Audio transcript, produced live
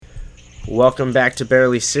Welcome back to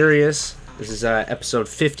Barely Serious. This is episode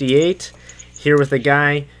 58. Here with a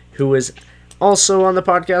guy who was also on the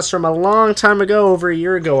podcast from a long time ago, over a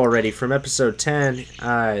year ago already, from episode 10.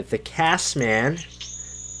 The Cast Man.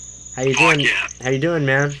 How you doing? Yeah. How you doing,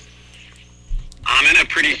 man? I'm in a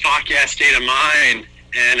pretty fuck yeah state of mind,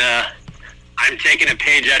 and I'm taking a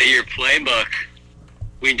page out of your playbook.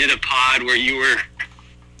 We did a pod where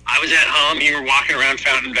I was at home, you were walking around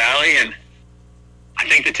Fountain Valley, and I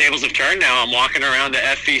think the tables have turned now. I'm walking around the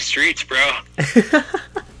FV streets, bro.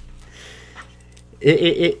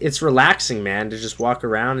 It's relaxing, man, to just walk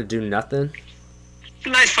around and do nothing. It's a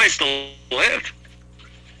nice place to live.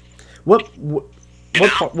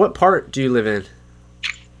 What part do you live in?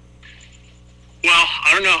 Well, I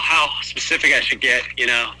don't know how specific I should get, putting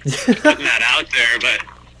that out there, but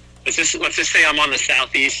let's just say I'm on the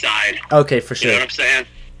southeast side. Okay, for sure. You know what I'm saying?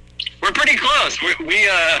 We're pretty close.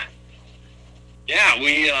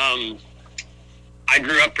 I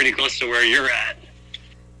grew up pretty close to where you're at.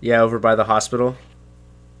 Yeah, over by the hospital.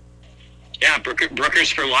 Yeah, Brookers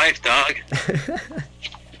for life, dog.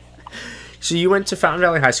 So you went to Fountain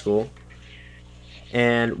Valley High School,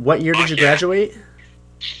 and what year did you graduate?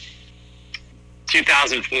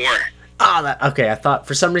 2004. Okay.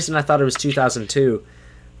 For some reason I thought it was 2002.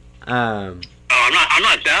 I'm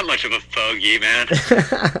not that much of a fogey, man.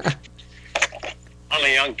 I'm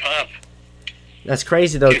a young pup. That's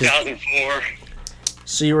crazy though. 2004.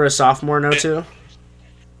 So you were a sophomore in 02?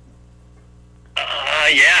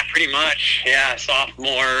 Yeah, pretty much. Yeah,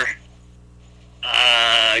 sophomore.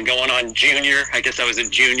 Going on junior. I guess I was a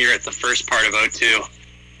junior at the first part of 02.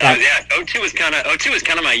 02 was kind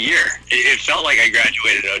of my year. It felt like I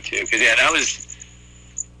graduated 02 because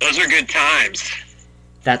those were good times.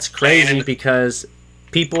 That's crazy because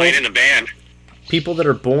playing in a band. People that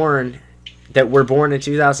were born in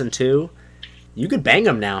 2002, you could bang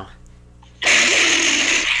them now.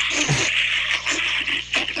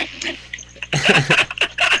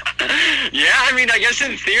 Yeah, I mean, I guess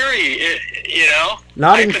in theory,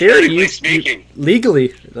 Not in theory, speaking.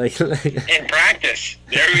 Legally, in practice.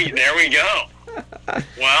 There we go.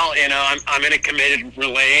 Well, I'm in a committed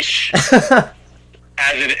relation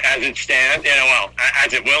as it stands.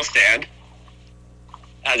 As it will stand,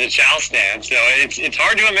 as it shall stand. So it's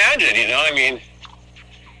hard to imagine,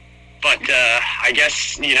 But I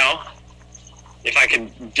guess if I could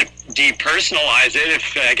depersonalize it,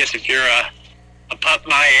 if you're a pup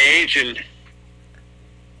my age and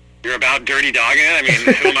you're about dirty dogging it,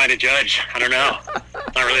 who am I to judge? I don't know.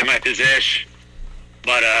 Not really my position.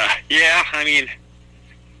 But,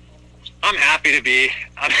 I'm happy to be...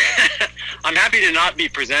 I'm happy to not be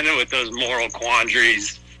presented with those moral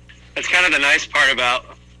quandaries. That's kind of the nice part about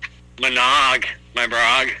my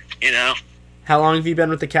brog, How long have you been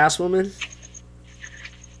with the Cast Woman?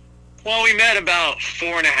 Well, we met about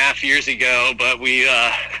 4.5 years ago, but we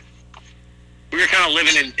were kind of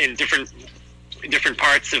living in different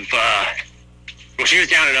parts of. Well, she was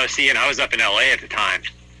down in OC, and I was up in LA at the time,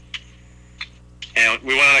 and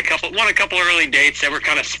we went on a couple early dates that were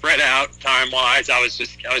kind of spread out time-wise. I was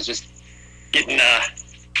just getting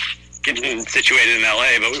situated in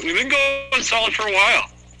LA, but we've been going solid for a while.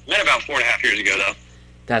 Met about 4.5 years ago, though.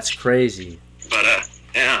 That's crazy. But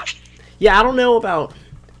yeah. Yeah, I don't know about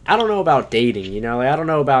dating. I don't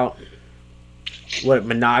know about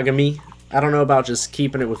monogamy. I don't know about just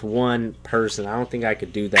keeping it with one person. I don't think I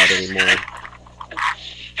could do that anymore.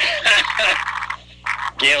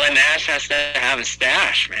 Galen Nash has to have a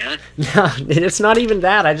stash, man. No, it's not even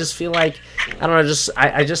that. I just feel like I don't know.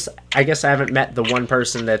 I guess I haven't met the one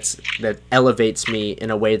person that elevates me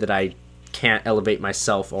in a way that I can't elevate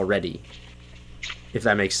myself already. If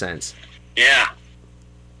that makes sense. Yeah.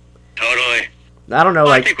 Totally. I don't know.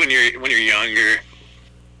 I think when you're younger,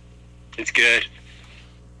 it's good.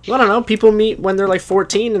 Well, I don't know. People meet when they're like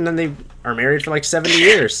 14, and then they are married for like 70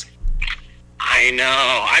 years. I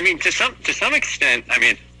know. To some extent. I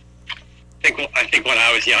think when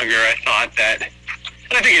I was younger, I thought that,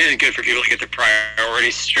 and I think it is good for people to get their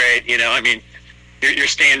priorities straight. You're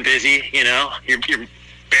staying busy. You're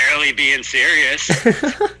barely being serious.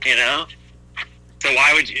 So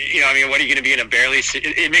why would you? What are you going to be in a barely?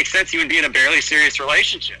 It makes sense you would be in a barely serious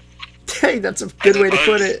relationship. Hey, that's a good way to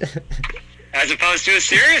put it. As opposed to a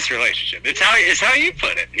serious relationship. It's how you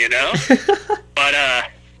put it, But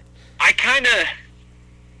I kind of,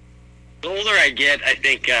 the older I get, I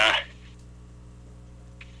think,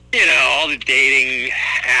 all the dating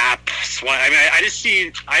apps. I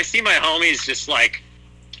see my homies just like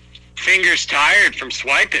fingers tired from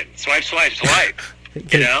swiping, swipe.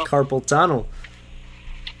 Carpal tunnel.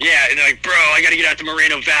 Yeah, and they're like, bro, I got to get out to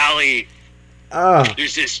Moreno Valley. Oh.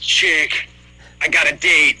 There's this chick. I got a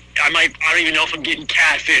date. I don't even know if I'm getting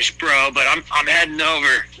catfish, bro, but I'm heading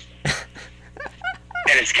over.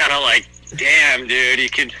 And it's kind of like, damn, dude, you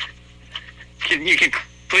could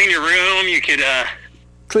clean your room. You could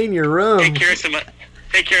clean your room. Take care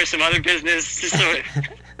of some other business. Just so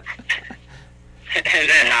and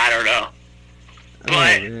then I don't know.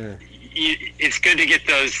 But it's good to get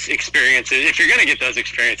those experiences. If you're gonna get those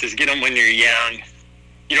experiences, get them when you're young.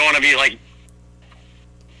 You don't want to be like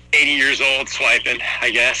 80 years old swiping, I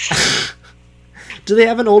guess. Do they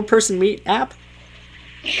have an old person meet app?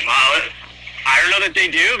 I don't know that they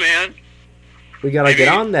do, man. We gotta get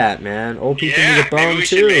on that, man. Old people need a bone maybe we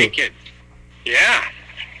too. Should make it. Yeah,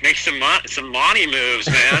 make some money moves,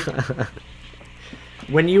 man.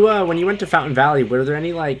 When you went to Fountain Valley, were there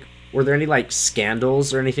any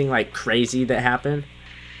scandals or anything like crazy that happened?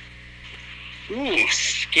 Ooh,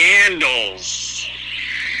 scandals.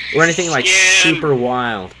 Or anything like super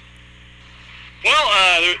wild?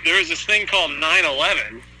 Well, there was this thing called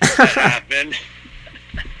 9/11 that happened.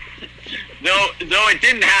 Though it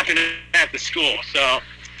didn't happen at the school, so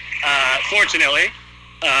fortunately.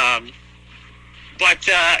 But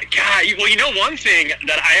God, well, you know, one thing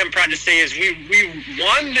that I am proud to say is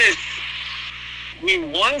we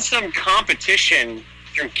won some competition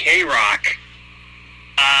through K-Rock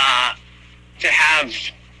to have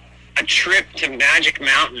a trip to Magic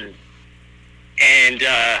Mountain, and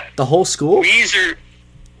the whole school. Weezer,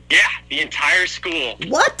 yeah, the entire school.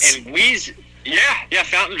 What? And Weezer, yeah,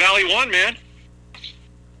 Fountain Valley won, man.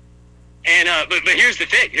 And but here's the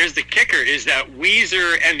thing. Here's the kicker: is that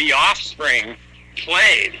Weezer and The Offspring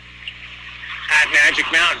played at Magic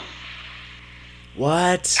Mountain.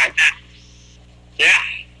 What?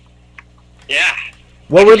 Yeah.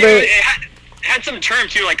 What were the? It had some term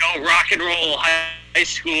too, like rock and roll high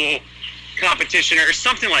school competition or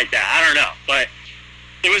something like that. I don't know, but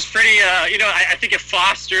it was pretty. I think it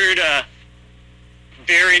fostered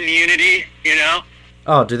Barron unity. You know.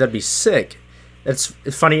 Oh, dude, that'd be sick. It's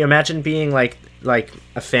funny. Imagine being like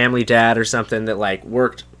a family dad or something that like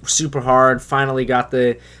worked super hard, finally got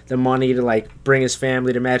the money to like bring his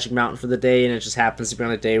family to Magic Mountain for the day, and it just happens to be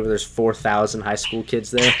on a day where there's 4,000 high school kids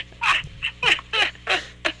there.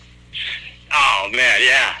 Oh man,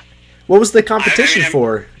 yeah. What was the competition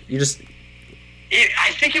for? You just.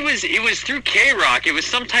 I think it was through K-Rock. It was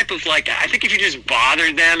some type of like, I think if you just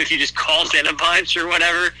bothered them, if you just called in a bunch or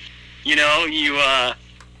whatever, you know, you I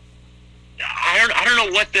don't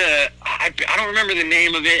know what I don't remember the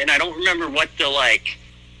name of it, and I don't remember what the like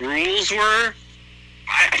rules were.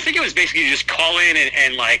 I think it was basically just call in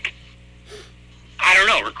and like, I don't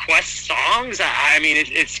know, request songs. I mean,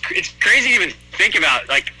 it's crazy to even think about.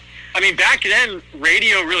 Like, I mean, back then,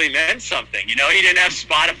 radio really meant something. You know, you didn't have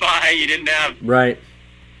Spotify, you didn't have... Right.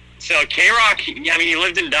 So K-Rock, I mean, you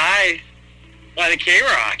lived and died by the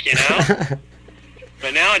K-Rock, you know?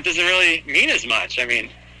 But now it doesn't really mean as much. I mean...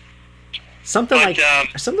 Something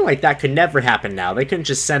like that could never happen now. They couldn't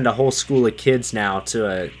just send a whole school of kids now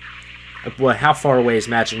to how far away is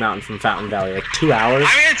Magic Mountain from Fountain Valley? Like 2 hours?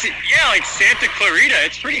 I mean, like Santa Clarita.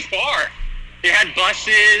 It's pretty far. They had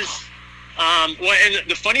buses... and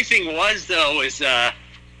the funny thing was, though, is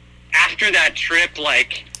after that trip,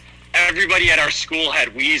 like, everybody at our school had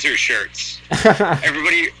Weezer shirts.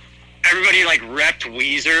 everybody, like, repped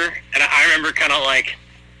Weezer, and I remember kind of, like,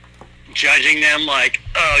 judging them, like,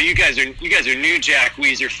 oh, you guys are New Jack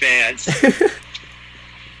Weezer fans.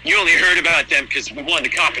 You only heard about them because we won the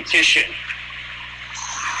competition.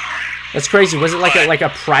 That's crazy. Was it like a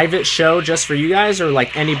private show just for you guys, or,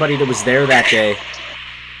 like, anybody that was there that day?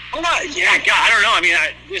 Yeah, God, I don't know. I mean,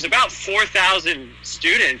 there's about 4,000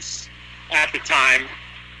 students at the time,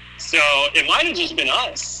 so it might have just been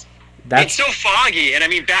us. It's so foggy, and I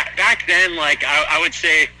mean, back then, like I would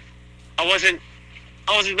say, I wasn't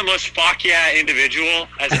the most fuck yeah individual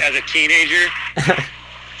as a teenager.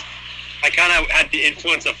 I kind of had the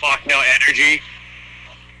influence of fuck no energy,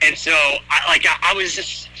 and so I was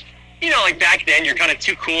just, you know, like back then, you're kind of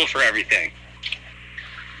too cool for everything,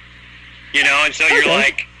 you know, and so you're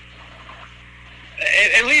like.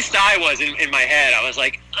 At least I was in my head. I was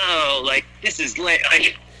like, oh, like this is lame.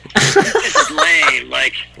 Like this is lame.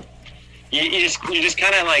 Like you just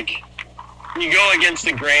kind of like you go against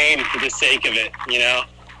the grain for the sake of it, you know.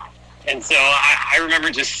 And so I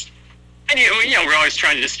remember just, and you know, we're always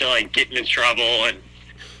trying to just to like get into trouble and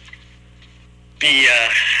be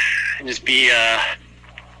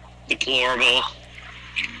deplorable.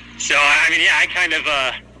 So I mean, yeah, I kind of.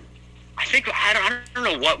 I think I don't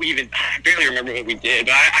know what I barely remember what we did,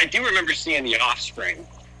 but I do remember seeing The Offspring.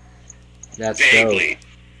 That's vaguely. dope.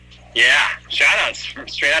 Yeah, shout outs from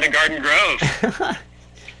straight out of Garden Grove.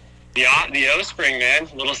 The O Spring, man.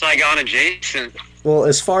 Little Saigon adjacent. Well,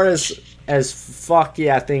 as far as fuck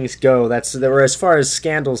yeah things go, or as far as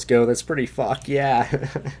scandals go, that's pretty fuck yeah.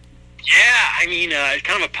 Yeah, I mean,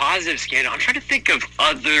 kind of a positive scandal. I'm trying to think of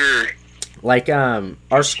other. Like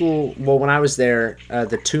our school. Well, when I was there,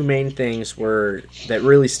 the two main things that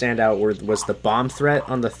really stand out was the bomb threat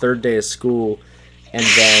on the third day of school, and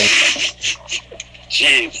then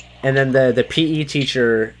Jeez. And then the PE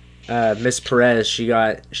teacher, Miss Perez, she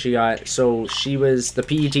was the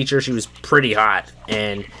PE teacher. She was pretty hot,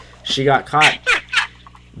 and she got caught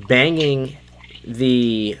banging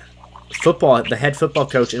the head football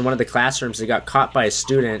coach in one of the classrooms. They got caught by a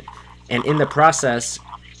student, and in the process,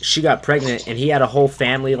 she got pregnant, and he had a whole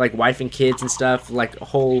family, like wife and kids and stuff, like a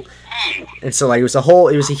whole. And so, like, it was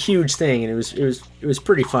a huge thing, and it was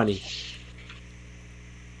pretty funny.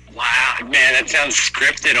 Wow, man, that sounds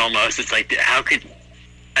scripted almost. It's like,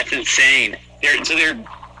 that's insane. They're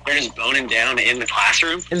just boning down in the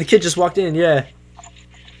classroom. And the kid just walked in. Yeah,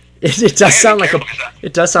 it does sound like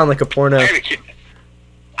a porno. I mean,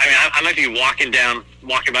 I might be walking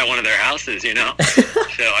by one of their houses, you know.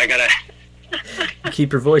 So I gotta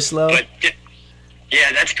keep your voice low. But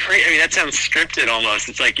yeah, that's crazy. I mean, that sounds scripted almost.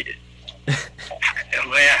 It's like, yeah,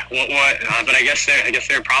 what? But I guess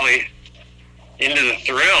they're probably into the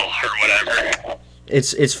thrill or whatever.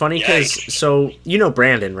 It's funny because so you know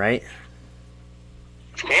Brandon, right?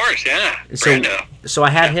 Of course, yeah. So I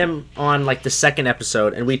had him on like the second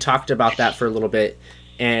episode, and we talked about that for a little bit.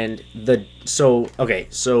 And so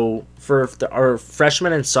for our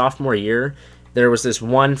freshman and sophomore year, there was this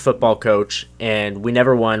one football coach, and we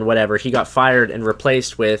never won. Whatever, he got fired and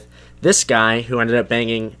replaced with this guy who ended up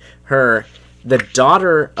banging her. The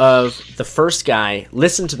daughter of the first guy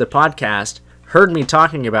listened to the podcast, heard me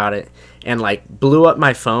talking about it, and like blew up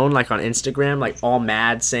my phone like on Instagram, like all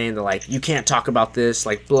mad, saying that like you can't talk about this,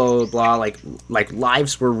 like blah blah blah, like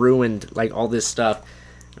lives were ruined, like all this stuff.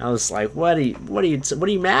 And I was like, what are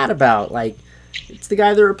you mad about? Like, it's the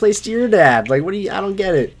guy that replaced your dad. Like, I don't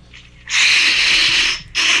get it.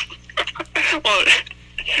 Well,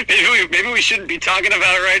 maybe we shouldn't be talking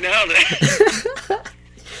about it right now then.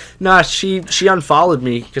 Nah, she unfollowed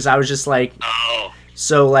me because I was just like, oh.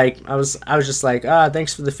 So like I was just like,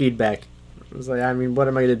 thanks for the feedback. I was like, I mean, what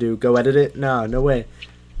am I gonna do? Go edit it? No way.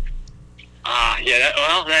 Yeah.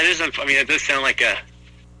 That is. I mean, it does sound like a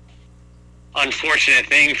unfortunate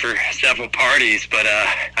thing for several parties, but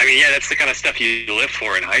I mean, yeah, that's the kind of stuff you live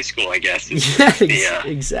for in high school, I guess. Yeah,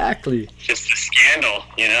 exactly. Just a scandal,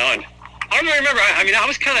 you know. And I don't really remember. I mean, I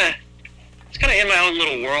was kind of in my own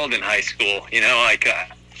little world in high school, you know. Like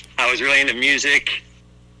I was really into music,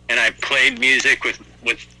 and I played music with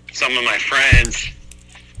some of my friends,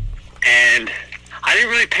 and I didn't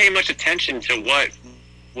really pay much attention to what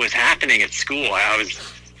was happening at school. I was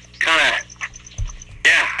kind of,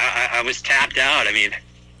 I was tapped out. I mean,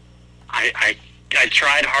 I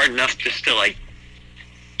tried hard enough just to like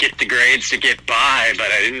get the grades to get by,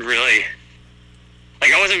 but I didn't really,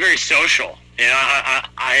 like, I wasn't very social. You know,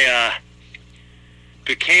 I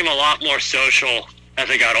became a lot more social as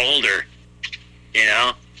I got older, you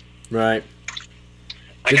know? Right.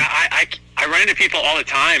 Like, I run into people all the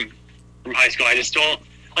time from high school. I just don't,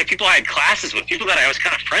 like, people I had classes with, people that I was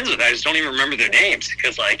kind of friends with, I just don't even remember their names,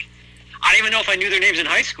 because, like, I don't even know if I knew their names in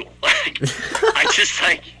high school. Like, I just,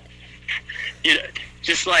 like, you know,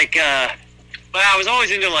 just, like, but I was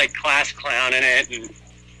always into, like, class clowning it and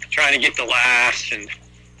trying to get the laughs and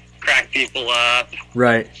crack people up.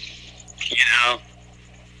 Right. You know?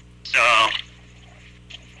 So,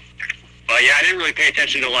 but, yeah, I didn't really pay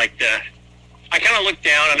attention to, like, I kind of looked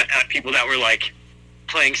down at people that were, like,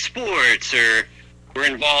 playing sports or were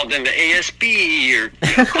involved in the ASB or,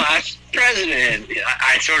 you know, class president.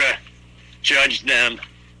 I sort of judged them.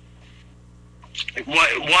 Like,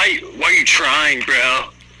 why are you trying, bro?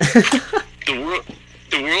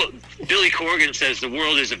 The world. Billy Corgan says the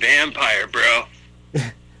world is a vampire, bro.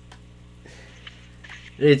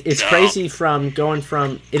 It's crazy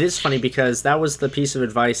it is funny because that was the piece of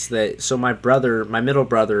advice so my middle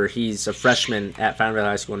brother, he's a freshman at Fountain Valley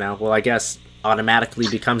High School now. Well, I guess automatically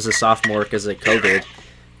becomes a sophomore because of COVID.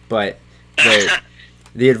 But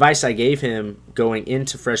the advice I gave him going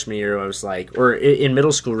into freshman year, I was like, or in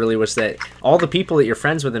middle school really, was that all the people that you're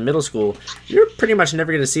friends with in middle school, you're pretty much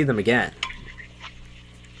never going to see them again.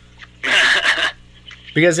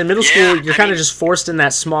 Because in middle school, you're kind of just forced in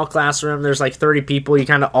that small classroom. There's like 30 people. You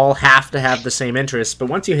kind of all have to have the same interests. But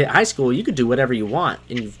once you hit high school, you could do whatever you want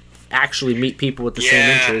and you actually meet people with the same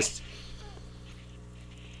interests.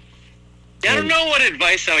 Yeah, I don't know what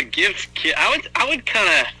advice I would give kids. I would kind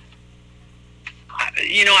of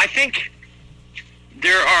I think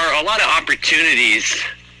there are a lot of opportunities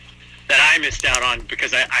that I missed out on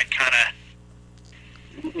because I kind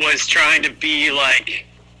of was trying to be like,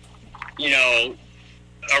 a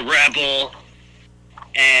rebel.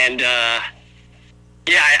 And,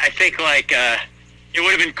 I think like it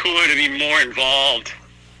would have been cooler to be more involved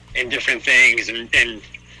in different things. And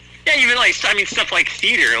even like, stuff like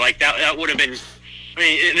theater, like that would have been,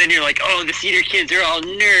 and then you're like, oh, the theater kids are all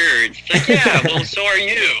nerds. It's like, yeah, well, so are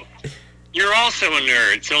you. You're also a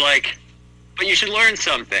nerd. So, like, but you should learn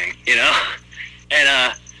something,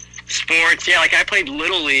 And sports, like I played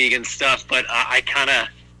Little League and stuff, but I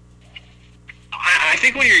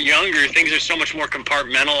think when you're younger, things are so much more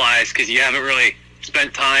compartmentalized because you haven't really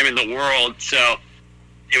spent time in the world. So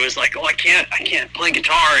it was like, oh, I can't play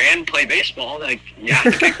guitar and play baseball. Like, you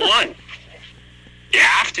have to pick one. You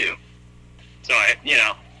have to. So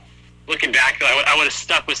looking back, I would have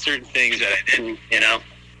stuck with certain things that I didn't,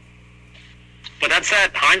 But that's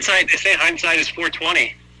that hindsight. They say hindsight is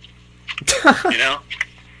 420.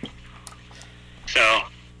 So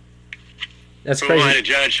that's who crazy. am I to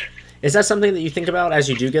judge? Is that something that you think about as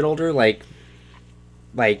you do get older, like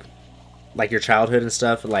your childhood and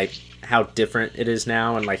stuff, like how different it is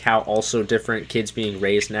now, and like how also different kids being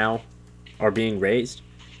raised now are being raised?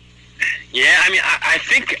 Yeah, I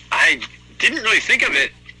think I didn't really think of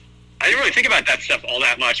it. I didn't really think about that stuff all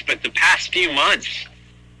that much, but the past few months,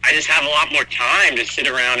 I just have a lot more time to sit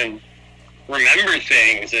around and remember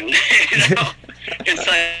things, and it's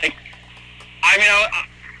like,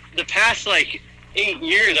 the past like 8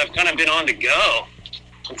 years, I've kind of been on the go,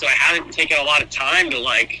 and so I haven't taken a lot of time to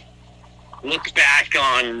like look back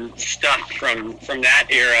on stuff from that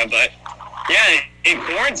era. But yeah, in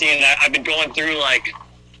quarantine, I've been going through like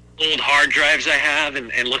old hard drives I have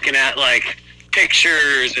and looking at like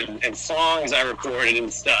pictures and songs I recorded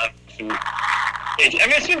and stuff. And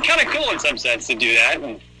it's been kind of cool in some sense to do that.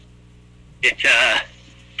 And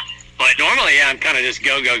but normally, I'm kind of just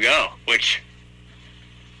go, which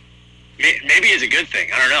maybe is a good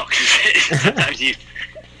thing. I don't know. 'Cause sometimes you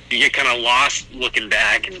get kind of lost looking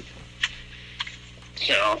back, and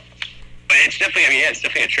so. But it's definitely, it's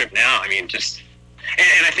definitely a trip now. And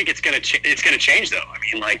I think it's gonna change though.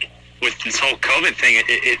 Like with this whole COVID thing,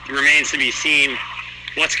 it remains to be seen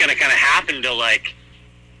what's gonna kind of happen to like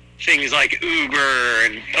things like Uber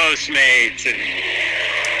and Postmates, and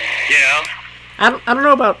I don't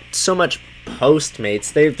know about so much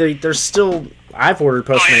Postmates. They're still. I've ordered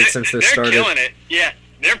Postmates since this started. They're killing it. Yeah,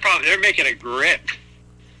 they're making a grip.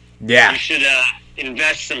 Yeah, you should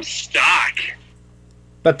invest some stock.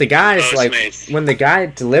 But the guys, Postmates. like, when the guy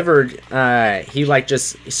delivered, he, like,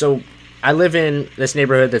 so I live in this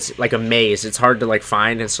neighborhood that's, like, a maze. It's hard to, like,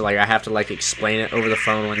 find, and so, like, I have to, like, explain it over the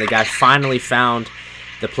phone. When the guy finally found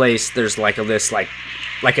the place, there's, like,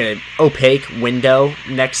 like an opaque window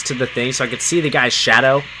next to the thing, so I could see the guy's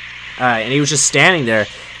shadow, and he was just standing there,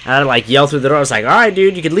 and I, like, yelled through the door. I was like, all right,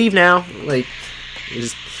 dude, you can leave now. Like, he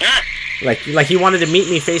just, like he wanted to meet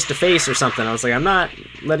me face-to-face or something. I was like, I'm not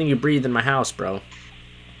letting you breathe in my house, bro.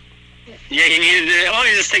 Yeah, he needed to. Well,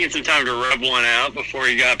 he was just taking some time to rub one out before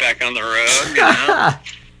he got back on the road.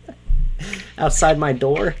 Outside my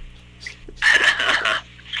door.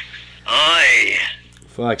 Oy.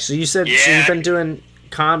 Fuck. So you said so you've been doing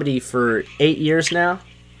comedy for 8 years now?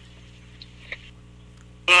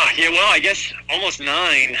 Yeah. Well, I guess almost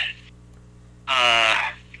 9.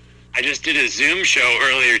 I just did a Zoom show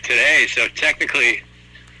earlier today, so technically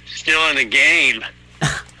still in the game.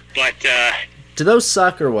 But. Do those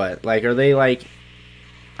suck or what? Like, are they like...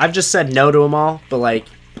 I've just said no to them all, but like,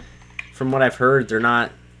 from what I've heard, they're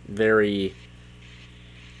not very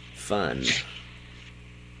fun.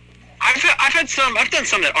 I've done some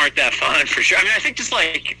that aren't that fun, for sure. I think just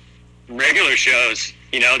like regular shows,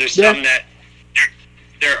 there's some that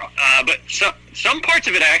they're but some parts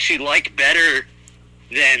of it I actually like better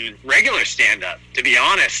than regular stand-up, to be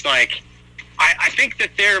honest. Like, I think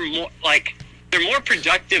that they're more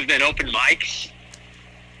productive than open mics.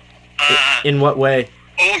 In what way?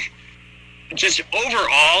 Just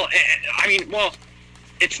overall,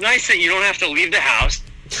 it's nice that you don't have to leave the house.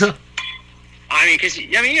 Because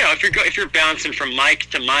if you're bouncing from mic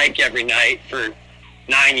to mic every night for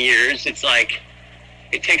 9 years, it's like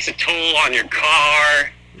it takes a toll on your car.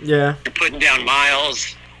 Yeah. You're putting down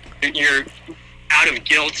miles. You're out of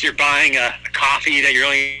guilt. You're buying a coffee that you're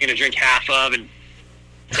only going to drink half of, and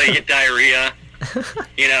so you get diarrhea.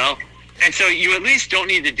 And so you at least don't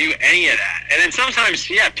need to do any of that. And then sometimes,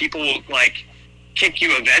 people will like kick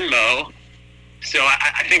you a Venmo. So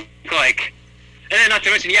I think like, and then not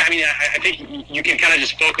to mention, I think you can kind of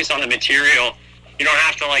just focus on the material. You don't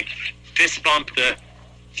have to like fist bump the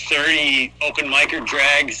 30 open micer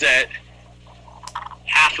drags that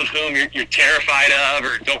half of whom you're terrified of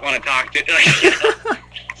or don't want to talk to. Like, you know?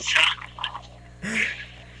 So,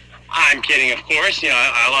 I'm kidding, of course. You know,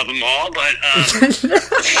 I love them all, but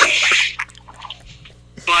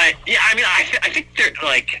but yeah, I mean, I think they're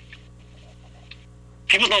like,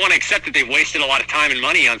 people don't want to accept that they've wasted a lot of time and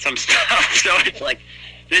money on some stuff. So it's like,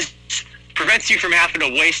 this prevents you from having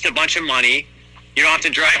to waste a bunch of money. You don't have to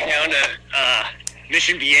drive down to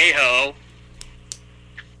Mission Viejo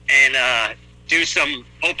and do some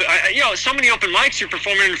open. So many open mics. You're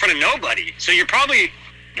performing in front of nobody. So you're probably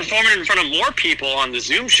performing in front of more people on the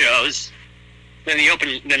Zoom shows than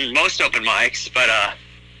most open mics. But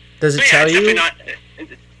does it tell you?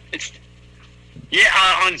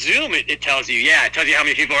 On Zoom it tells you. Yeah, it tells you how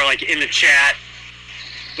many people are like in the chat.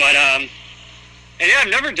 But and yeah, I've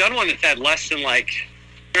never done one that's had less than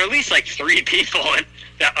or at least 3 people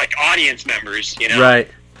that like audience members. You know, right?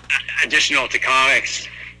 Additional to comics.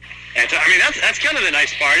 And so, I mean, that's kind of the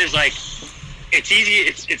nice part is like it's easy.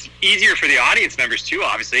 It's easier for the audience members too,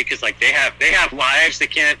 obviously, because like they have lives. They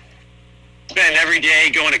can't spend every day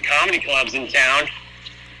going to comedy clubs in town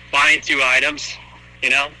buying 2 items.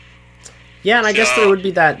 You know. Yeah, and I guess there would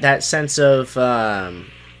be that sense of,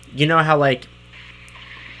 you know how, like,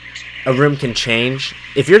 a room can change?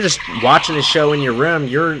 If you're just watching a show in your room,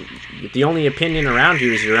 the only opinion around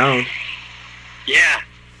you is your own. Yeah.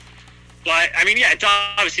 But, I mean, yeah, it's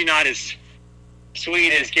obviously not as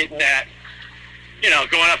sweet as getting that, you know,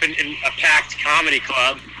 going up in a packed comedy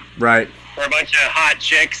club. Right. For a bunch of hot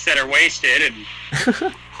chicks that are wasted and,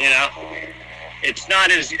 you know, it's not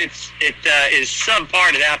as, it is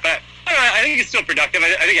subpar to that, but I think it's still productive.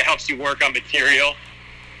 I think it helps you work on material.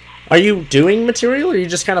 Are you doing material, or are you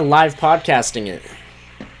just kind of live podcasting it?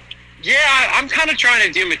 Yeah, I'm kind of trying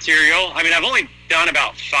to do material. I mean, I've only done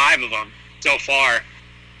about 5 of them so far,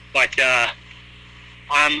 but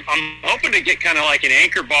I'm hoping to get kind of like an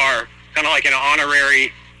Anchor Bar, kind of like an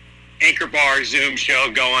honorary Anchor Bar Zoom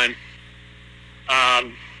show going.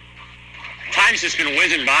 Time's just been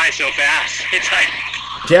whizzing by so fast. It's like,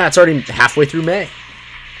 yeah, it's already halfway through May.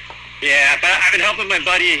 Yeah, but I've been helping my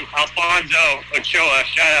buddy Alfonso Ochoa.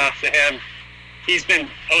 Shout out to him. He's been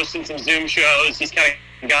posting some Zoom shows. He's kind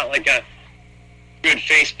of got like a good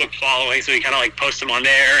Facebook following, so he kind of like posts them on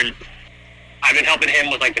there. And I've been helping him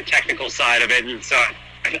with like the technical side of it. And so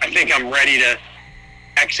I think I'm ready to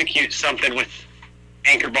execute something with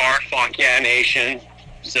Anchor Bar, Fuck Yeah Nation.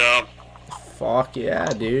 So. Fuck yeah,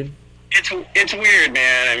 dude. It's weird,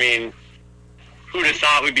 man. I mean, who'd have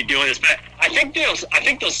thought we'd be doing this? But I think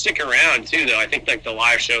they'll stick around too, though. I think like the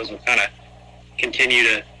live shows will kind of continue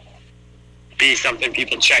to be something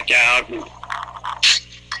people check out.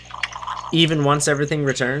 Even once everything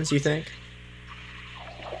returns, you think?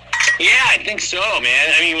 Yeah, I think so,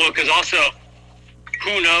 man. I mean, well, because also,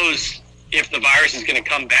 who knows if the virus is going to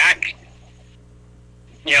come back?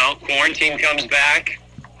 You know, quarantine comes back.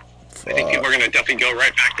 I think people are going to definitely go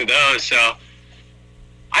right back to those. So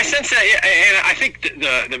I sense that, and I think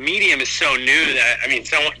the medium is so new that, I mean,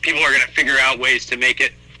 people are going to figure out ways to make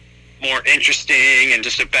it more interesting and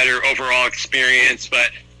just a better overall experience. But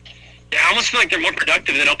yeah, I almost feel like they're more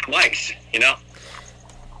productive than open mics, you know?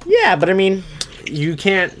 Yeah, but I mean, you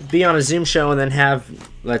can't be on a Zoom show and then have,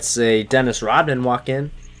 let's say, Dennis Rodman walk in.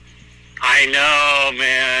 I know,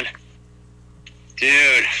 man.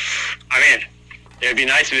 Dude, I mean, it would be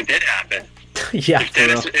nice if it did happen. Yeah,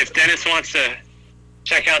 if Dennis wants to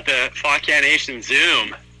check out the Fuck Yeah Nation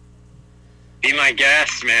Zoom, be my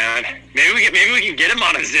guest, man. Maybe we can get him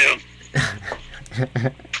on a Zoom.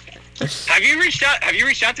 Have you reached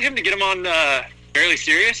out to him to get him on Barely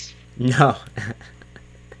Serious? No.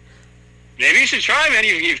 Maybe you should try, man.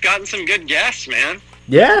 You've gotten some good guests, man.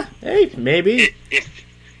 Yeah, hey, maybe. If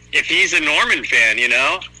he's a Norman fan, you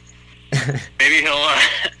know, maybe he'll.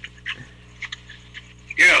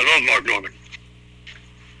 Yeah, I love Mark Norman.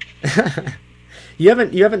 You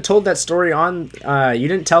haven't told that story on. You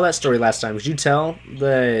didn't tell that story last time. Did you tell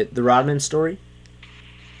the Rodman story?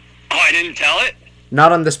 Oh, I didn't tell it?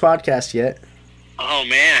 Not on this podcast yet. Oh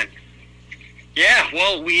man. Yeah.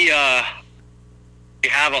 Well, we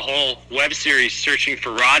have a whole web series searching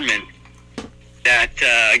for Rodman that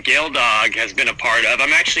Gale Dog has been a part of.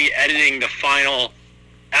 I'm actually editing the final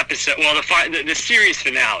episode. Well, the series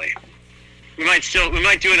finale. We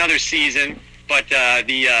might do another season, but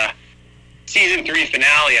the season 3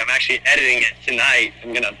 finale, I'm actually editing it tonight.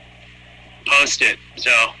 I'm gonna post it.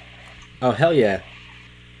 So. Oh hell yeah.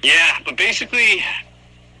 Yeah, but basically,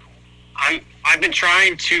 I've been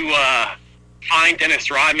trying to find Dennis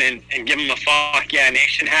Rodman and give him a Fuck Yeah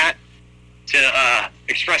Nation hat. to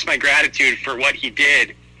express my gratitude for what he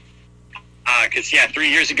did. Because 3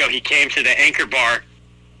 years ago he came to the Anchor Bar.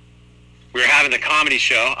 We were having the comedy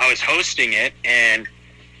show. I was hosting it, and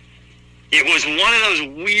it was one of those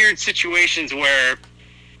weird situations where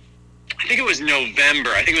I think it was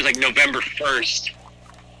November. I think it was like November 1st,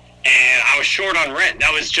 and I was short on rent.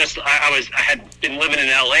 That was just I had been living in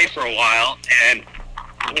LA for a while, and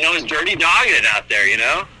it was dirty dogging it out there,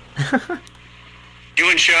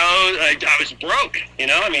 doing shows. I was broke,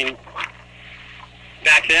 I mean,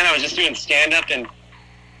 back then I was just doing stand-up, and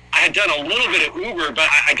I had done a little bit of Uber, but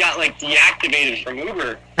I got like deactivated from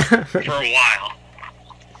Uber for a while.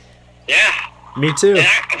 Yeah. Me too. And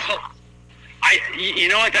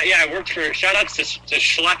I worked for, shout outs to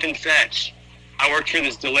Schlepp and Fetch. I worked for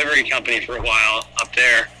this delivery company for a while up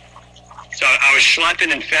there. So I was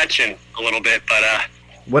schlepping and fetching a little bit, but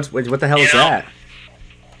what the hell is that?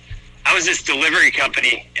 I was this delivery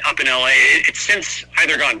company up in LA. It's since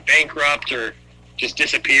either gone bankrupt or just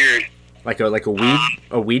disappeared. Like a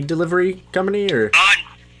weed delivery company, or? I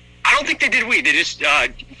don't think they did weed. They just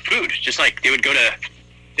food. Just like they would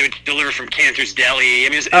deliver from Cantor's Deli. I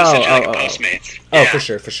mean, it was essentially like a Postmates. Oh, for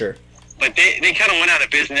sure. But they kind of went out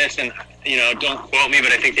of business, and don't quote me,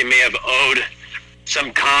 but I think they may have owed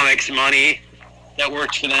some comics money that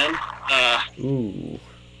worked for them. Ooh.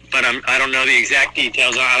 But I don't know the exact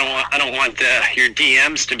details. I don't want your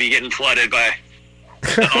DMs to be getting flooded by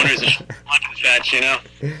the owners of Fetch,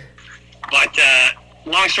 But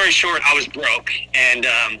long story short, I was broke, and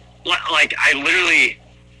I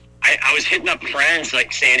was hitting up friends,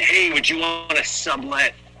 like saying, "Hey, would you want to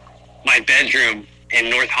sublet my bedroom in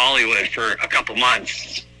North Hollywood for a couple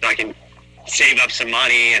months so I can save up some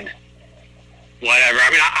money and whatever?" I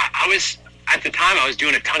mean, I was at the time I was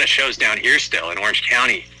doing a ton of shows down here still in Orange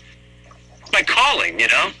County. It's my calling,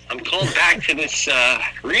 I'm called back to this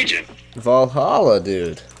region. Valhalla,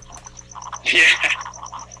 dude. Yeah.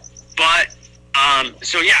 But, I'm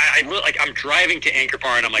driving to Anchor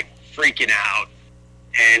Bar, and I'm, like, freaking out.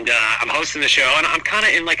 And I'm hosting the show, and I'm kind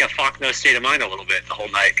of in, like, a fuck no state of mind a little bit the whole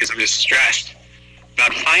night, because I'm just stressed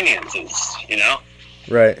about finances,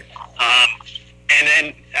 Right. And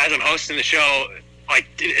then, as I'm hosting the show,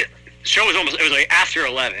 the show was it was, like, after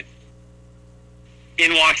 11.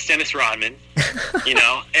 In walks Dennis Rodman,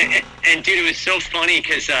 and dude, it was so funny,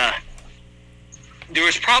 because there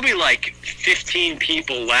was probably, like, 15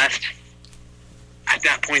 people left at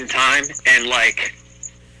that point in time, and, like,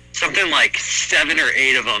 something like 7 or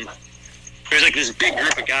 8 of them, there was, like, this big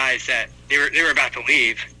group of guys that they were about to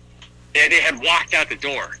leave. They had walked out the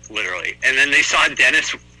door, literally, and then they saw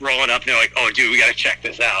Dennis rolling up, and they're like, "Oh, dude, we got to check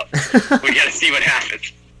this out. We got to see what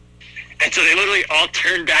happens." And so they literally all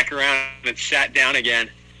turned back around and sat down again,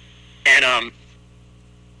 and I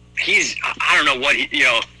don't know what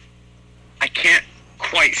I can't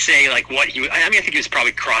quite say, like, what he was. I mean, I think he was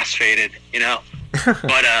probably crossfaded,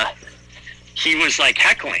 but he was, like,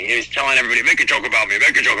 heckling. He was telling everybody, "Make a joke about me,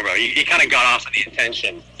 make a joke about me." He kind of got off on the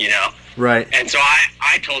attention, Right. And so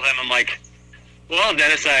I told him, I'm like, "Well,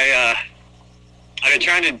 Dennis, I've been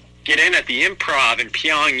trying to get in at the Improv in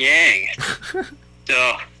Pyongyang,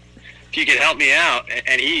 so if you could help me out."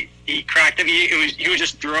 And he cracked up. He would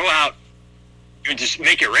just throw out. He would just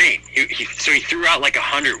make it rain. So he threw out like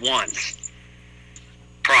 100 ones.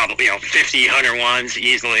 Probably, 50, 100 ones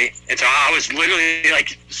easily. And so I was literally,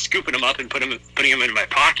 like, scooping them up and putting them in my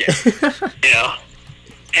pocket,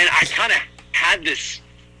 And I kind of had this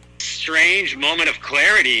strange moment of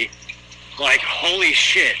clarity, like, holy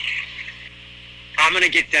shit, I'm going to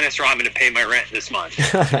get Dennis Rodman to pay my rent this month.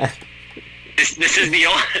 This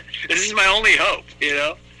is my only hope,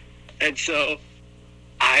 And so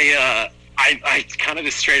I kind of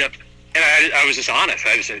just straight up, and I was just honest.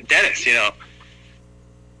 I just said, "Dennis,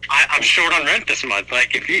 I'm short on rent this month.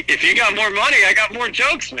 Like, if you got more money, I got more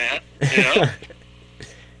jokes, man."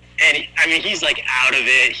 And he's like out of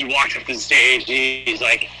it. He walks up to the stage. He's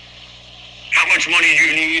like, "How much money do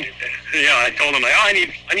you need?" I told him, like, "Oh, I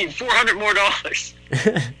need $400 more."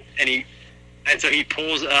 And so he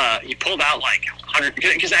pulled out like 100,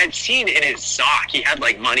 because I had seen in his sock he had,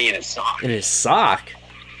 like, money in his sock. In his sock?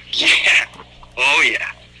 Yeah. Oh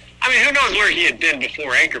yeah. I mean, who knows where he had been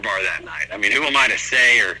before Anchor Bar that night? I mean, who am I to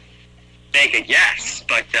say or make a guess?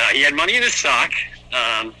 But he had money in his sock,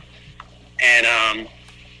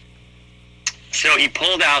 so he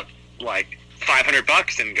pulled out like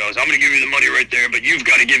 $500 and goes, "I'm going to give you the money right there, but you've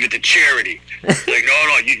got to give it to charity." Like,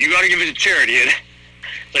 "No, you got to give it to charity." And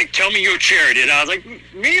like, "Tell me your charity." And I was like,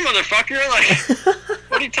 "Me, motherfucker! Like,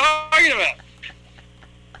 what are you talking about?"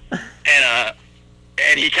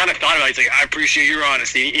 And he kind of thought about it. He's like, "I appreciate your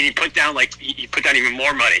honesty." And he put down even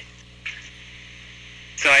more money.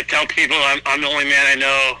 So I tell people I'm the only man I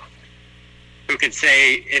know who can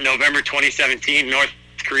say in November 2017 North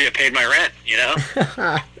Korea paid my rent. You know.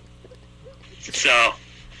 So.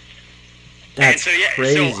 That's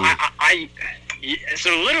crazy. So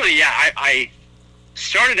literally, I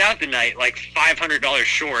started out the night like $500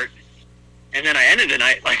 short, and then I ended the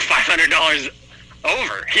night like $500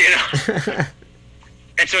 over. You know.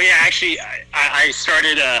 And so yeah, actually, I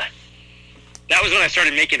started. That was when I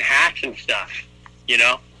started making hats and stuff. You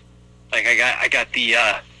know, like I got the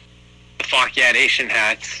Fuck Yeah Nation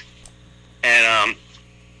hats, and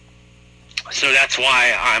so that's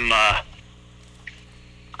why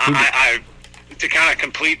I to kind of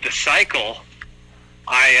complete the cycle.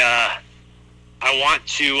 I want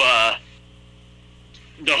to.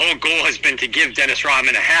 The whole goal has been to give Dennis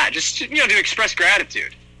Rodman a hat, just to express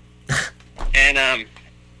gratitude, and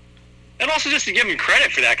also just to give him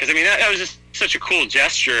credit for that, because I mean that was just such a cool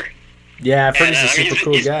gesture. Yeah, I've heard he's a super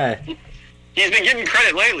cool guy. He's been getting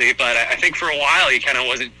credit lately, but I think for a while he kind of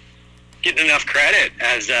wasn't getting enough credit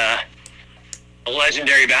as a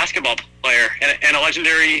legendary basketball player and a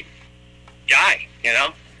legendary guy, you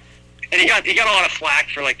know. And he got a lot of flack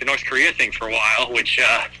for like the North Korea thing for a while, which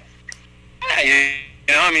I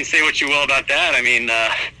mean, say what you will about that. I mean,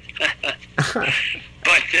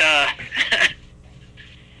 but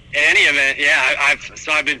in any event, yeah,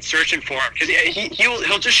 I've been searching for him because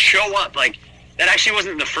he'll just show up. Like that actually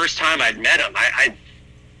wasn't the first time I'd met him. I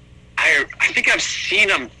think I've seen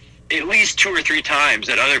him at least 2 or 3 times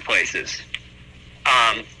at other places.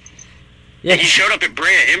 Yeah, he showed up at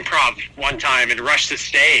Brea Improv one time and rushed the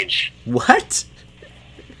stage. What?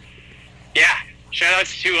 Yeah, shout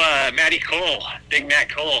outs to Matty Cole, Big Matt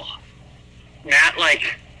Cole. Matt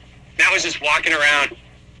was just walking around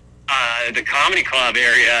the comedy club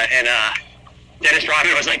area, and Dennis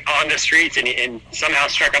Rodman was like on the streets, and somehow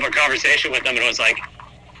struck up a conversation with them, and was like,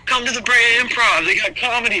 "Come to the Brea Improv, they got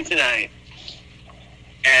comedy tonight."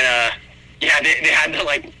 And yeah, they had to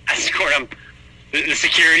like escort him. The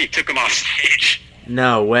security took him off stage.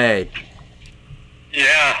 No way.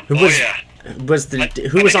 Yeah. Who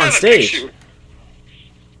was on stage?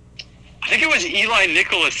 I think it was Eli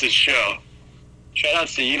Nicholas's show. Shout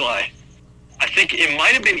outs to Eli. I think it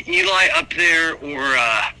might have been Eli up there or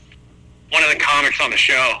one of the comics on the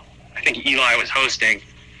show. I think Eli was hosting.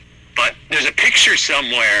 But there's a picture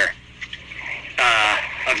somewhere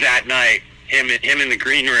of that night, him in the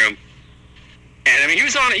green room. And I mean, he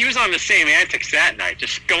was on the same antics that night,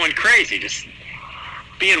 just going crazy, just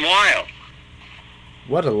being wild.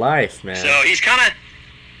 What a life, man. So he's kind of,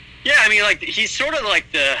 yeah, I mean, like, he's sort of like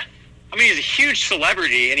he's a huge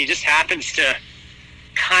celebrity, and he just happens to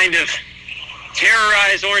kind of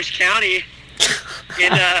terrorize Orange County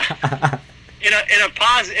in a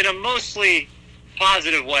mostly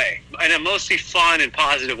positive way, in a mostly fun and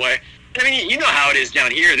positive way. I mean, you know how it is down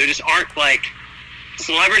here. There just aren't, like,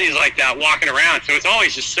 celebrities like that walking around, so it's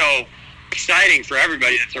always just so exciting for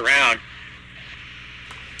everybody that's around.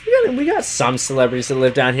 We got some celebrities that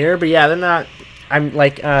live down here, but yeah, they're not. I'm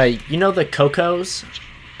like, the Cocos.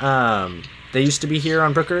 They used to be here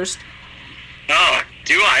on Brookhurst. Oh,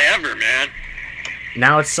 do I ever, man?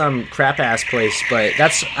 Now it's some crap ass place, but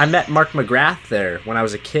I met Mark McGrath there when I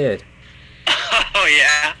was a kid. Oh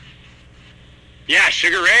yeah, yeah,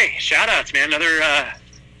 Sugar Ray. Shout outs, man.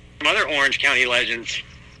 Some other Orange County legends.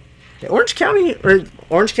 Yeah, Orange County,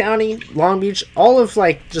 Long Beach, all of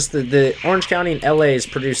like just the Orange County and LA has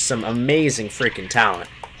produced some amazing freaking talent.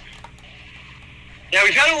 Yeah,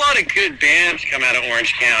 we've had a lot of good bands come out of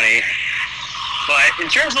Orange County, but in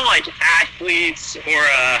terms of like athletes or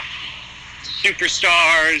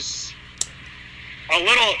superstars, a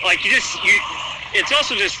little like it's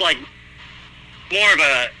also just like more of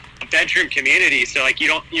a bedroom community. So like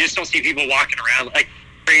you just don't see people walking around like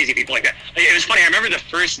crazy people like that. Like, it was funny. I remember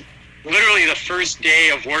literally the first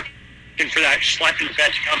day of working for that Schlepp and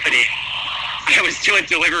Fetch company. I was doing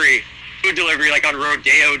food delivery, like on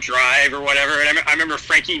Rodeo Drive or whatever. And I remember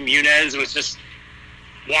Frankie Muniz was just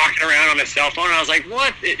walking around on his cell phone, and I was like,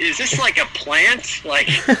 "What is this? Like a plant?" Like,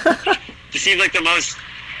 it seemed like the most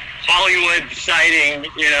Hollywood sighting,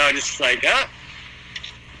 just like, oh,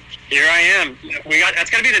 here I am. That's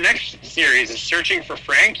got to be the next series, is Searching for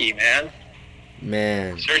Frankie, man.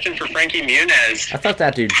 Man. Searching for Frankie Muniz. I thought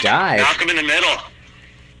that dude died. Malcolm in the Middle.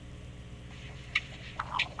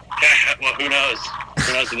 Yeah, well, who knows?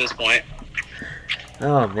 Who knows at this point?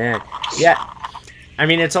 Oh, man. Yeah. I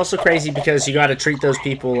mean, it's also crazy because you got to treat those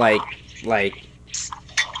people like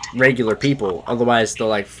regular people. Otherwise, they'll,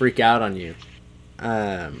 like, freak out on you.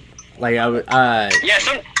 Yeah,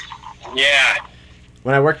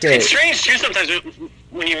 when I worked at... It's strange, too, sometimes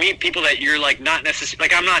when you meet people that you're like not necessarily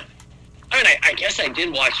like I'm not. I mean, I guess I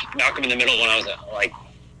did watch Malcolm in the Middle when I was like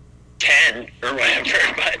 10 or whatever,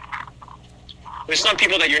 but there's some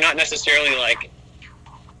people that you're not necessarily like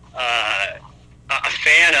a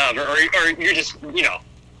fan of, or you're just, you know,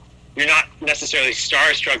 you're not necessarily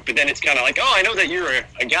starstruck, but then it's kind of like, oh, I know that you're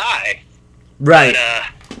a guy. Right.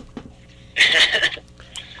 But,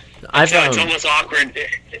 it's almost awkward.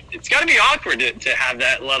 It's got to be awkward to have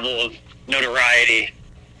that level of notoriety.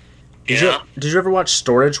 Did you ever watch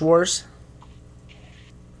Storage Wars?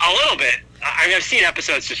 A little bit. I mean, I've seen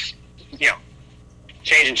episodes just, you know,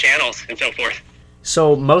 changing channels and so forth.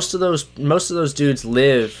 So most of those dudes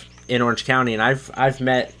live in Orange County, and I've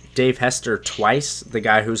met Dave Hester twice, the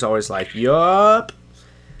guy who's always like, yup.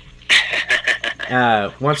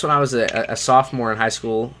 Once when I was a sophomore in high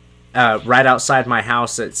school, right outside my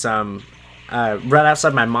house at right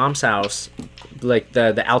outside my mom's house, like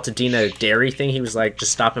the Altadena dairy thing, he was like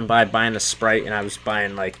just stopping by buying a Sprite, and I was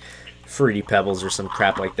buying like Fruity Pebbles or some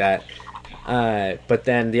crap like that. But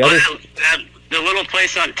then the other... the little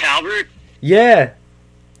place on Talbert? Yeah.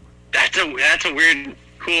 That's a weird,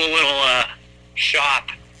 cool little shop.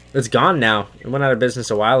 It's gone now. It went out of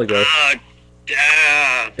business a while ago.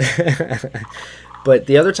 Yeah. But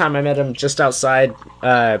the other time I met him just outside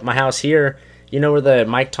my house here, you know where the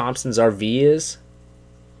Mike Thompson's RV is?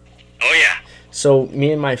 Oh, yeah. So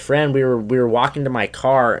me and my friend, we were walking to my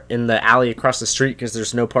car in the alley across the street because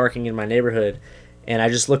there's no parking in my neighborhood. And I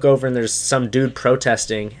just look over and there's some dude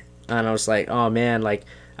protesting. And I was like, oh, man, like,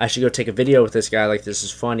 I should go take a video with this guy. Like, this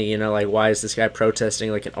is funny, you know, like, why is this guy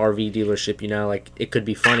protesting, like, an RV dealership, you know, like, it could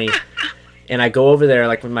be funny. And I go over there,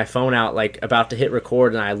 like, with my phone out, like, about to hit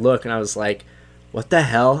record, and I look, and I was like, what the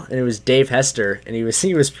hell? And it was Dave Hester, and he was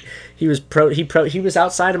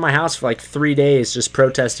outside of my house for, like, 3 days just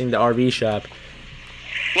protesting the RV shop.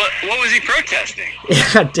 What was he protesting?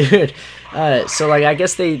 Yeah, dude. So, like, I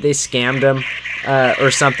guess they scammed him or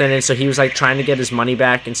something, and so he was, like, trying to get his money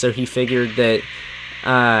back, and so he figured that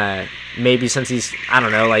maybe since he's, I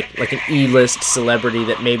don't know, like an E-list celebrity,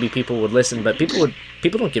 that maybe people would listen, but people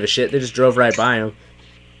don't give a shit. They just drove right by him.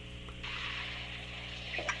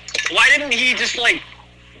 Why didn't he just, like,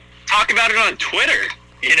 talk about it on Twitter,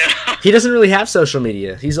 you know? He doesn't really have social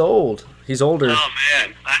media. He's old. He's older. Oh,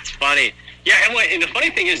 man, that's funny. Yeah, and the funny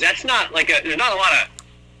thing is there's not a lot of,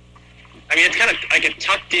 I mean, it's kind of like a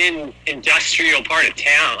tucked-in industrial part of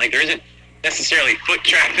town. Like, there isn't necessarily foot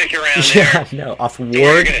traffic around there. Yeah, no, off Ward.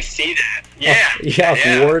 You're going to see that. Yeah.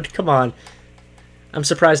 Off Ward. Come on. I'm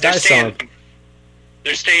surprised I saw him.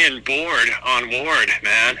 They're staying bored on Ward,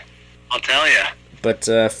 man. I'll tell you. But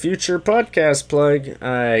future podcast plug,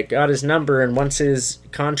 I got his number, and once his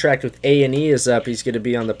contract with A&E is up, he's going to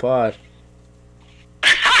be on the pod.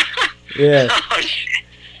 Yeah. Oh, shit.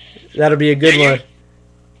 That'll be a good one.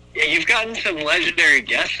 Yeah, you've gotten some legendary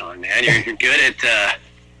guests on, man. You're good at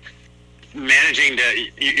managing to...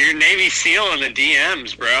 You're Navy SEAL in the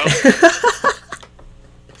DMs, bro.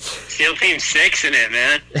 SEAL Team 6 in it,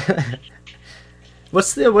 man.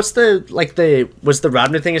 Was the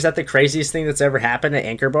Rodman thing, is that the craziest thing that's ever happened at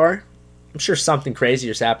Anchor Bar? I'm sure something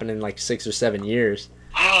crazier's happened in like 6 or 7 years.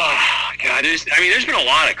 Oh, God. There's been a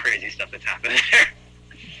lot of crazy stuff that's happened there.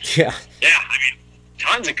 Yeah. Yeah, I mean,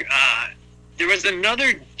 tons of... there was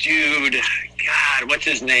another dude, God, what's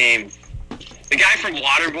his name? The guy from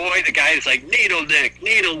Waterboy, the guy that's like, Needle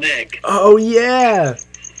Dick. Oh, yeah.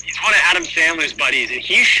 He's one of Adam Sandler's buddies, and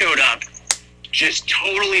he showed up just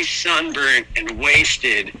totally sunburned and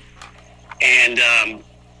wasted. And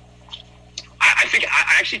I think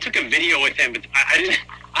I actually took a video with him, but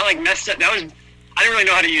I messed up. I didn't really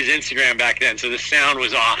know how to use Instagram back then, so the sound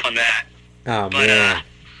was off on that. Oh, man.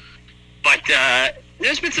 But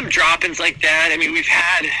there's been some drop-ins like that. I mean, we've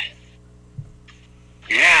had...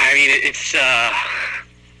 Yeah, I mean, it's...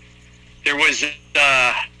 there was a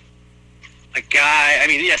guy... I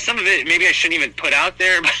mean, yeah, some of it maybe I shouldn't even put out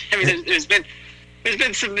there, but I mean, there's been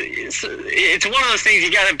some... It's one of those things,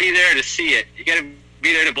 you gotta be there to see it. You gotta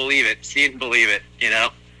be there to believe it. See it and believe it, you know?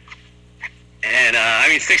 And, I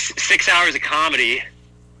mean, six hours of comedy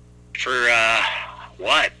for,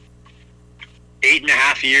 what?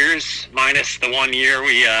 8.5 years, minus the 1 year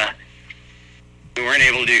we weren't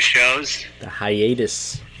able to do shows. The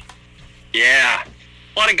hiatus. Yeah.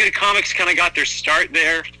 A lot of good comics kind of got their start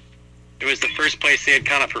there. It was the first place they had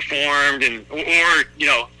kind of performed, and or you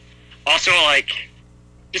know, also like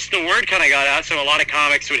just the word kind of got out, so a lot of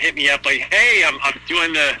comics would hit me up like, hey, I'm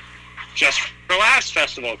doing the Just for Laughs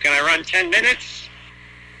festival. Can I run 10 minutes?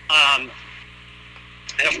 And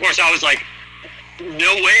of course I was like,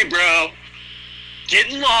 no way, bro.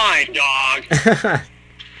 Get in line, dog.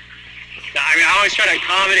 I mean, I always try to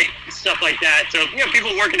accommodate stuff like that. So, you know,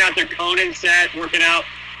 people working out their Conan set, working out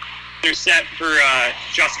their set for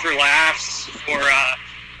Just for Laughs, or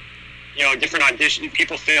you know, different auditions,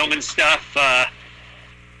 people filming stuff. Yeah,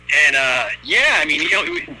 I mean, you know,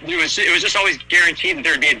 it was just always guaranteed that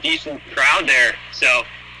there'd be a decent crowd there. So,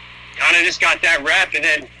 kind of just got that rep, and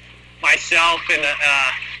then myself and a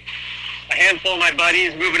handful of my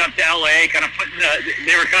buddies moving up to LA, kind of putting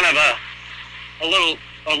they were kind of a little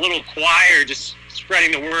choir, just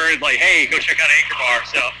spreading the word, like, hey, go check out Anchor Bar.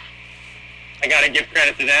 So I got to give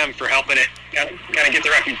credit to them for helping it kind of get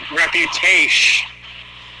the reputation,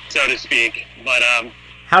 so to speak. But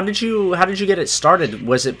how did you get it started?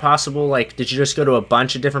 Was it possible, like, did you just go to a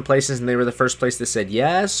bunch of different places and they were the first place that said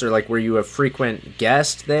yes, or like were you a frequent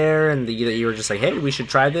guest there and you were just like, hey, we should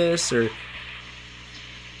try this? Or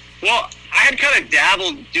well, I had kind of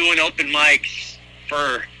dabbled doing open mics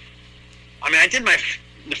for, I mean, I did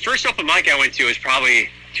the first open mic I went to was probably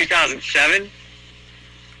 2007.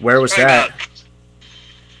 Where was that?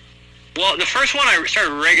 Well, the first one I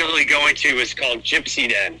started regularly going to was called Gypsy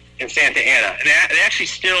Den in Santa Ana. And they actually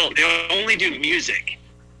they only do music.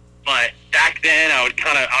 But back then I would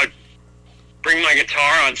bring my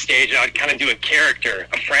guitar on stage and I would kind of do a character,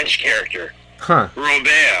 a French character. Huh.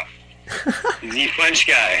 Robert, the French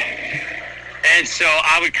guy. And so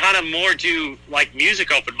I would kind of more do like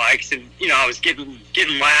music open mics, and you know, I was getting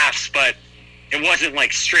laughs, but it wasn't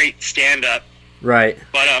like straight stand up. Right.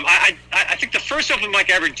 But I think the first open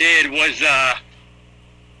mic I ever did was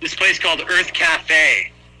this place called Earth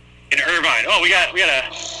Cafe in Irvine. Oh, we got a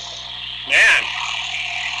man.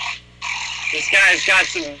 This guy's got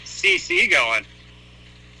some CC going.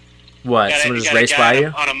 What? Someone just raced by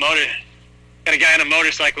you? Got a guy on a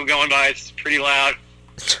motorcycle going by. It's pretty loud.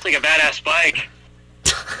 It's like a badass bike.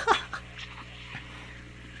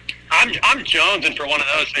 I'm jonesing for one of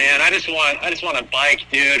those, man. I just want a bike,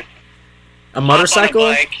 dude. A motorcycle?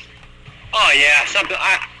 A bike. Oh yeah, something.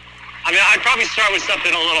 I mean, I'd probably start with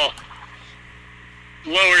something a little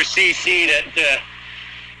lower CC to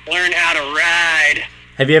learn how to ride.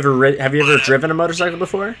 Have you ever driven a motorcycle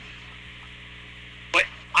before? But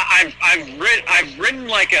I've ridden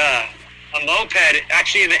like a moped,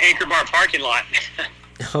 actually in the Anchor Bar parking lot.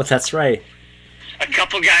 Oh, that's right. A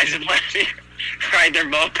couple guys have let me ride their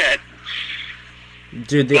moped.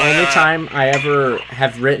 Dude, the only time I ever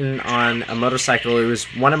have ridden on a motorcycle, it was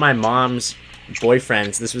one of my mom's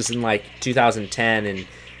boyfriends. This was in like 2010, and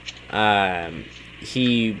I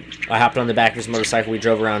hopped on the back of his motorcycle. We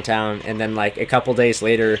drove around town, and then like a couple days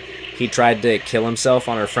later, he tried to kill himself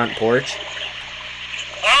on our front porch.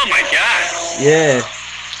 Oh my god! Yeah,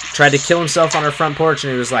 tried to kill himself on our front porch,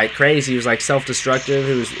 and it was like crazy. He was like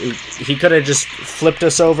self-destructive. He could have just flipped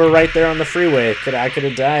us over right there on the freeway. I could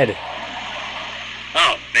have died.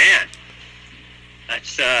 Oh man,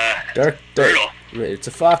 that's dark. Brutal. It's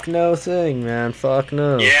a fuck no thing, man. Fuck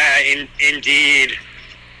no. Yeah, indeed.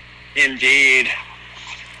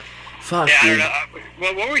 Fuck. Yeah, dude. I don't know.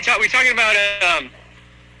 What were we talking? We talking about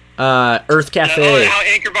Earth Cafe. How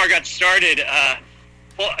Anchor Bar got started.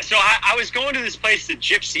 Well, so I was going to this place, the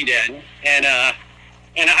Gypsy Den, and I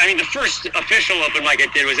mean the first official open mic I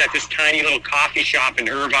did was at this tiny little coffee shop in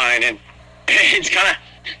Irvine, and it's kind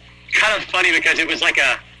of funny because it was like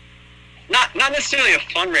not necessarily a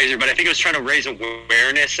fundraiser, but I think it was trying to raise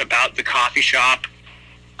awareness about the coffee shop.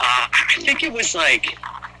 I think it was like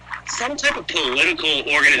some type of political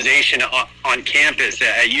organization on campus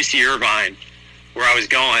at UC Irvine, where I was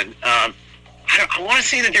going. I want to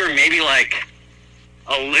say that they were maybe like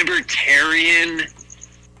a libertarian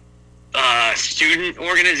student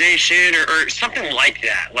organization or something like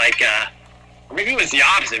that. Like, or maybe it was the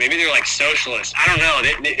opposite. Maybe they were like socialists. I don't know.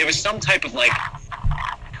 It was some type of like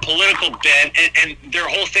political bent, and their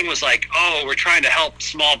whole thing was like, oh, we're trying to help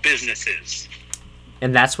small businesses.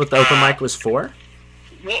 And that's what the open mic was for?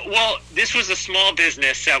 Well, this was a small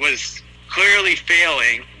business that was clearly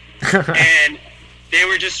failing, and they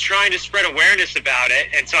were just trying to spread awareness about it.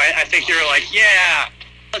 And so I think they were like, yeah,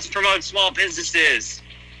 let's promote small businesses.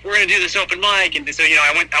 We're going to do this open mic. And so, you know,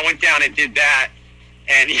 I went down and did that.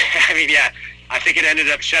 And yeah, I think it ended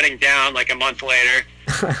up shutting down like a month later.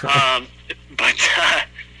 But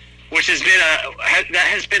which has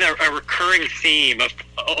been a recurring theme of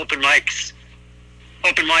open mic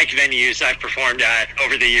venues I've performed at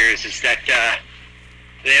over the years, is that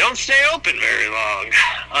they don't stay open very long.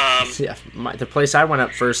 Yeah, the place I went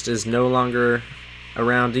up first is no longer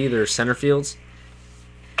around either. Centerfields.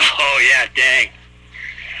 Oh yeah, dang.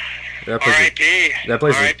 R.I.P. That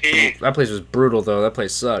place was brutal though. That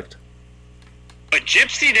place sucked. But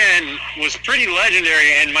Gypsy Den was pretty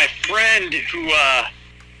legendary, and my friend who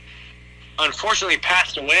unfortunately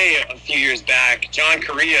passed away a few years back. John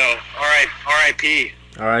Carrillo, R.I.P.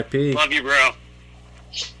 R.I.P. Love you, bro.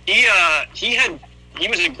 He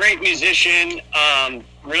was a great musician,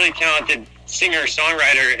 really talented singer,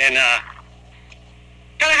 songwriter, and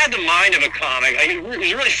kind of had the mind of a comic. Like, he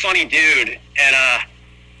was a really funny dude, and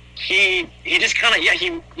he just kind of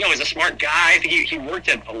he was a smart guy. I think he worked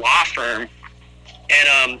at a law firm,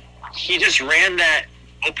 and he just ran that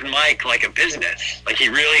open mic like a business. Like, he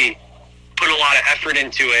really put a lot of effort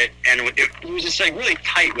into it, and he was just like really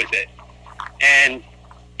tight with it. And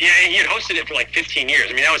yeah, he had hosted it for like 15 years.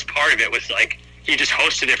 I mean, that was part of it, was like he just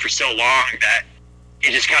hosted it for so long that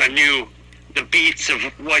he just kind of knew the beats of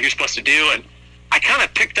what you're supposed to do. And I kind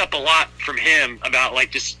of picked up a lot from him about like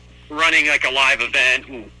just running like a live event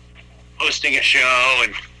and hosting a show.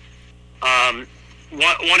 And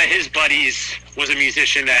one of his buddies was a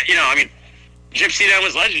musician that, I mean, Gypsy Den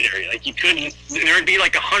was legendary. Like, you couldn't, there would be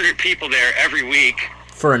like 100 people there every week.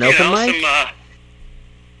 For an open mic?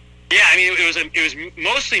 Yeah, I mean, it was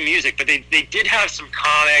mostly music, but they did have some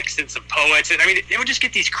comics and some poets, and I mean, they would just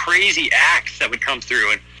get these crazy acts that would come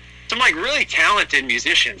through, and some like really talented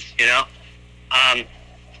musicians, and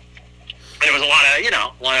it was a lot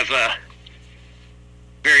of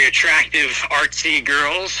very attractive, artsy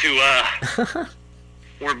girls who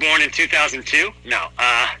were born in 2002. No,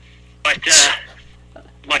 but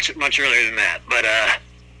much earlier than that. But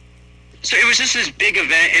so it was just this big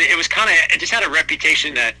event, and it just had a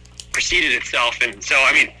reputation that preceded itself. And so,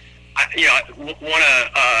 I mean, one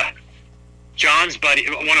of John's buddy,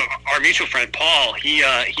 one of our mutual friend Paul, he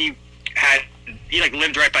like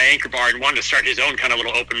lived right by Anchor Bar and wanted to start his own kind of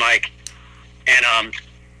little open mic, and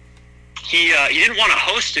he didn't want to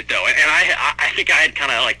host it though, and I think I had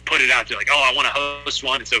kind of like put it out there like, oh, I want to host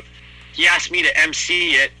one, and so he asked me to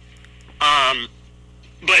MC it,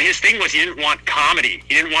 but his thing was he didn't want comedy,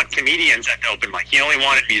 he didn't want comedians at the open mic, he only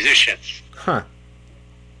wanted musicians. Huh.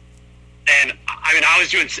 And I mean, I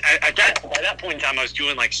was doing at that point in time, I was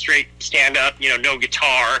doing like straight stand up, no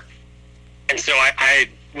guitar, and so I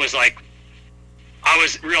was like, I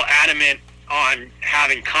was real adamant on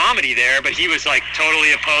having comedy there, but he was like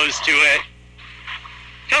totally opposed to it.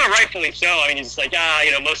 Kind of rightfully so. I mean, he's like,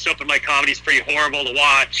 most open mic comedy is pretty horrible to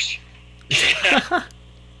watch.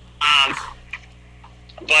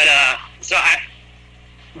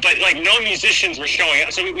 But like no musicians were showing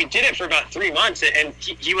up. So we did it for about 3 months, and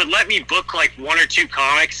he would let me book like 1 or 2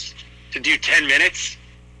 comics to do 10 minutes.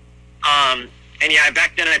 And yeah,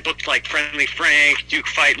 back then I booked like Friendly Frank, Duke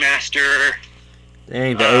Fightmaster.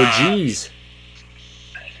 Dang, the OGs.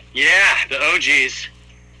 Yeah, the OGs.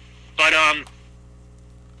 But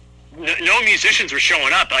no musicians were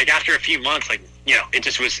showing up. Like after a few months, like, it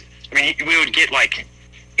just was, I mean, we would get like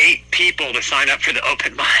 8 people to sign up for the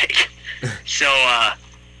open mic. So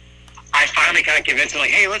I finally kind of convinced him,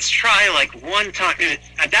 like, hey, let's try like one time.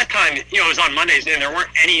 At that time, it was on Mondays, and there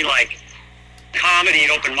weren't any like comedy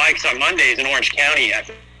open mics on Mondays in Orange County at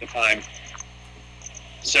the time.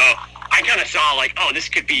 So I kind of saw like, oh, this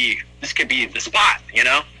could be the spot,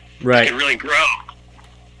 Right. It could really grow.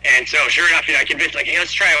 And so sure enough, I convinced, like, hey,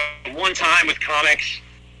 let's try it one time with comics.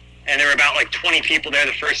 And there were about like 20 people there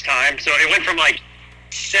the first time. So it went from like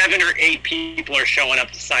 7 or 8 people are showing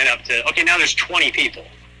up to sign up to, okay, now there's 20 people.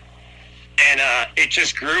 And it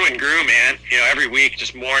just grew and grew, man. Every week,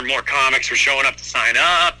 just more and more comics were showing up to sign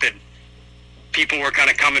up, and people were kind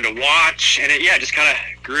of coming to watch, and it just kind of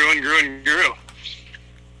grew and grew and grew.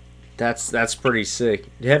 That's pretty sick.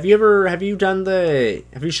 Have you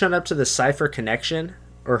shown up to the Cypher Connection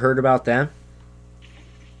or heard about them?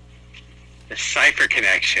 The Cypher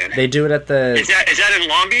Connection. They do it at the... Is that in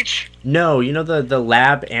Long Beach? No, the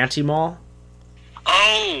Lab Anti-Mall?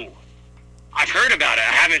 Oh, I've heard about it.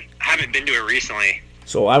 I haven't been to it recently.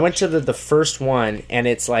 So I went to the first one, and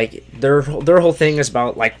it's like their whole thing is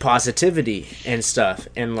about like positivity and stuff,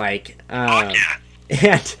 and like so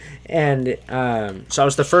I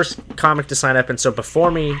was the first comic to sign up, and so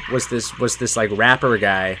before me was this like rapper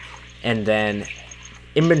guy, and then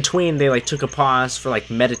in between they like took a pause for like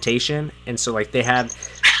meditation, and so like they had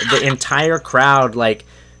the entire crowd like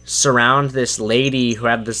surround this lady who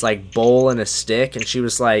had this like bowl and a stick, and she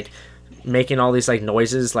was like making all these like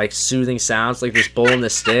noises, like soothing sounds, like this bowl and the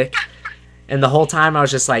stick. And the whole time I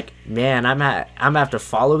was just like, man, I'm gonna have to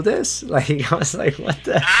follow this. Like, I was like, what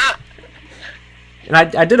the? And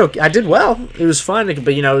I did well. It was fun,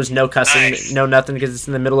 but it was no cussing, nice. No nothing, because it's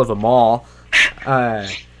in the middle of a mall. Oh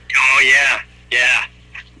yeah.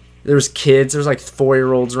 There was kids. There was like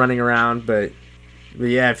 4-year-olds running around, but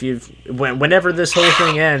yeah, whenever this whole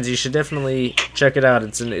thing ends, you should definitely check it out.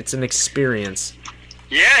 It's an experience.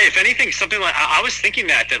 Yeah, if anything, something like I was thinking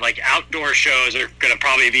that like outdoor shows are going to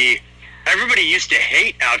probably be. Everybody used to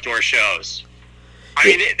hate outdoor shows. I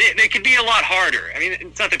mean, they could be a lot harder. I mean,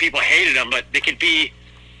 it's not that people hated them, but they could be.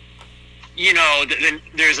 You know,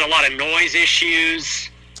 there's a lot of noise issues,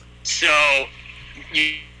 so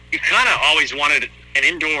you kind of always wanted an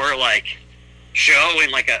indoor like show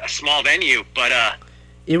in like a small venue, but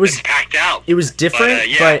it was it's packed out. It was different,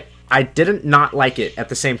 yeah. but I didn't not like it at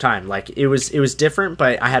the same time. Like it was different,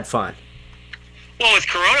 but I had fun. Well, with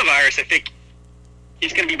coronavirus, I think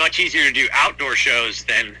it's going to be much easier to do outdoor shows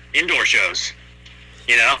than indoor shows.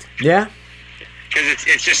 You know? Yeah. Because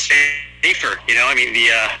it's just safer. You know, I mean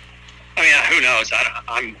who knows?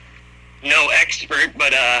 I'm no expert,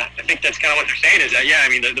 but I think that's kind of what they're saying is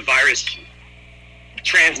that the virus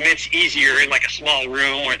transmits easier in like a small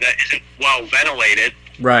room or that isn't well ventilated.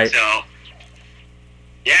 Right. So.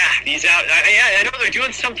 Yeah, I know they're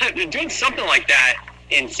doing something like that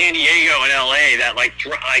in San Diego and LA. That like,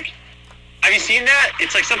 have you seen that?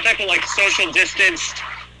 It's like some type of like social distanced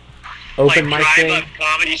open like, mic thing. drive-up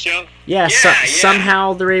comedy show. Yeah,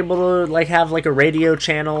 somehow they're able to like have like a radio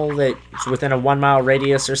channel that's within a 1 mile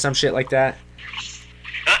radius or some shit like that.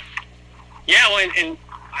 Yeah, well, and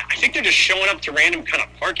I think they're just showing up to random kind of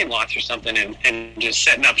parking lots or something and just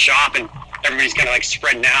setting up shop and everybody's kind of like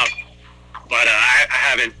spreading out. But I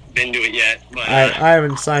haven't been to it yet. But I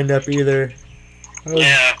haven't signed up either.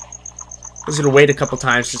 I was gonna wait a couple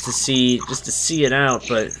times just to see it out,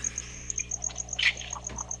 but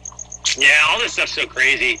yeah, all this stuff's so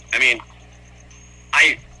crazy. I mean,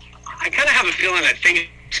 I kind of have a feeling that things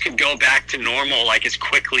could go back to normal like as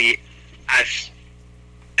quickly as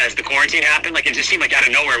the quarantine happened. Like it just seemed like out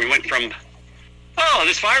of nowhere we went from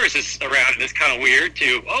this virus is around and it's kind of weird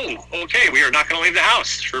to okay, we are not going to leave the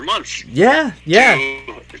house for months. Yeah. To,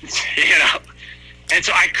 you know, and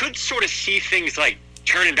so I could sort of see things like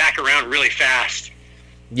turning back around really fast.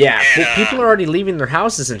 Yeah, and, people are already leaving their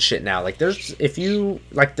houses and shit now. Like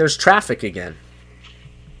there's traffic again.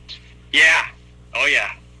 Yeah. Oh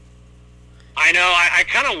yeah. I know. I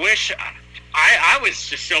kind of wish I was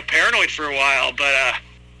just so paranoid for a while, but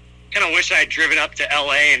kind of wish I had driven up to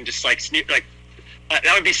LA and just like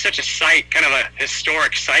that would be such a sight, kind of a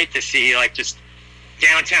historic sight to see, like just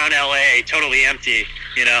downtown LA totally empty,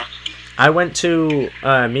 you know. I went to me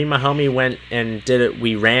and my homie went and did it.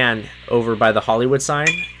 We ran over by the Hollywood sign,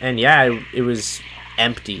 and yeah, it was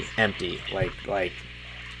empty, like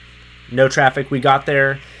no traffic. We got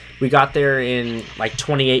there in like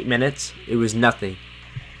 28 minutes. It was nothing.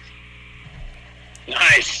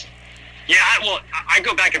 Nice. Yeah, I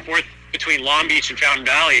go back and forth between Long Beach and Fountain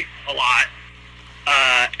Valley a lot.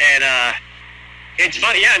 And it's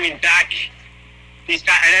funny, yeah, I mean, and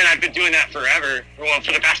then I've been doing that forever, well,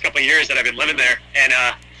 for the past couple of years that I've been living there, and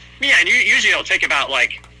usually it'll take about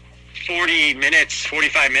like 40 minutes,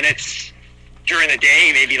 45 minutes during the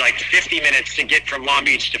day, maybe like 50 minutes to get from Long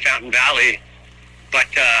Beach to Fountain Valley, but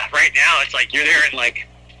right now it's like you're there in like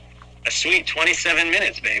a sweet 27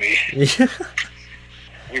 minutes, baby. Yeah.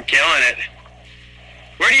 You're killing it.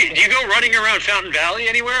 Where do you go running around Fountain Valley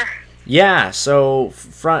anywhere? Yeah, so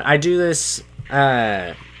I do this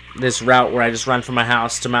this route where I just run from my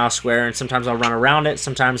house to Mile Square, and sometimes I'll run around it.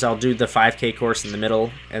 Sometimes I'll do the 5K course in the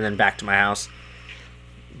middle and then back to my house.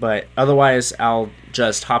 But otherwise, I'll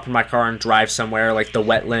just hop in my car and drive somewhere like the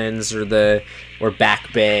Wetlands or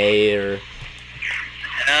Back Bay or.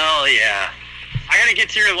 Hell yeah! I gotta get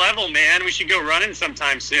to your level, man. We should go running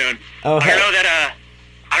sometime soon. Oh, I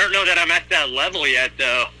don't know that I'm at that level yet,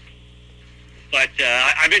 though. But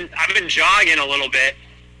I've been jogging a little bit,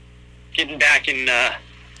 getting back in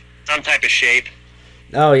some type of shape.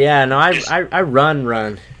 Oh yeah, no, I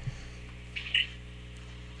run.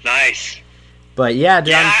 Nice. But yeah,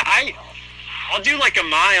 dude, yeah, I'll do like a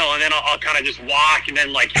mile and then I'll kind of just walk and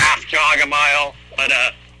then like half jog a mile. But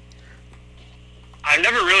I've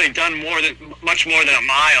never really done much more than a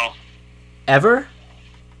mile. Ever?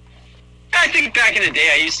 I think back in the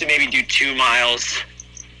day I used to maybe do 2 miles.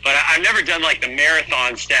 But I've never done like the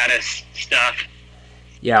marathon status stuff.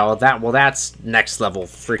 Yeah, that's next level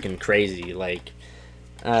freaking crazy. Like,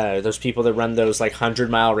 those people that run those like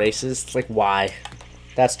 100-mile races. It's like, why?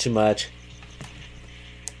 That's too much.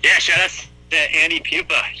 Yeah, shout out to Andy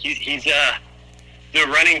Pupa. He's the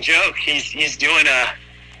running joke. He's doing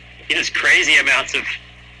he does crazy amounts of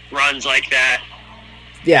runs like that.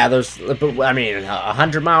 Yeah, I mean, a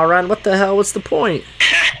 100-mile run. What the hell? What's the point?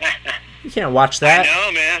 You can't watch that. I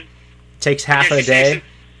know, man. Takes half a day.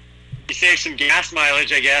 You save some gas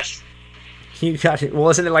mileage, I guess. You got it.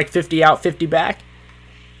 Well, isn't it like 50 out, 50 back?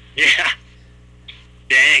 Yeah.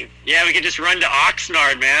 Dang. Yeah, we could just run to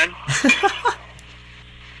Oxnard, man.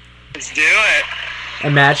 Let's do it.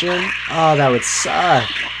 Imagine. Oh, that would suck.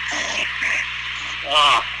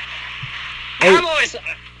 Oh. Hey.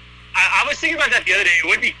 I was thinking about that the other day. It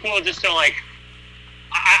would be cool just to, like,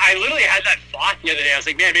 I literally had that thought the other day. I was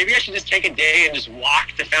like, man, maybe I should just take a day and just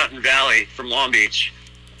walk to Fountain Valley from Long Beach.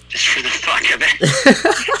 Just for the fuck of it.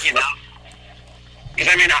 You know?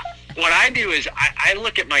 Because, I mean, what I do is I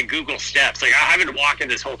look at my Google Steps. Like, I've been walking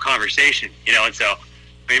this whole conversation, you know, and so,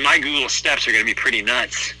 I mean, my Google Steps are going to be pretty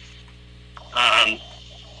nuts. You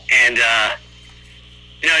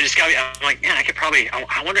know, it just got me, I'm like, man, I could probably,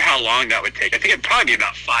 I wonder how long that would take. I think it'd probably be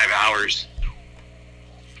about 5 hours.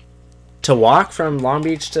 To walk from Long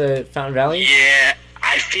Beach to Fountain Valley? Yeah,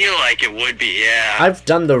 I feel like it would be, yeah. I've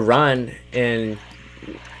done the run, and...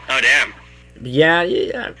 Oh, damn.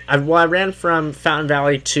 Yeah. I ran from Fountain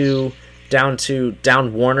Valley down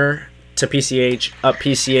Warner to PCH, up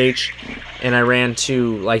PCH, and I ran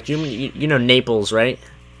to, like, you know Naples, right?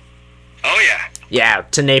 Oh, yeah. Yeah,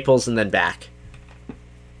 to Naples and then back.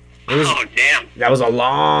 Oh, damn. That was a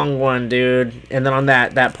long one, dude. And then on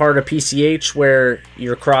that part of PCH where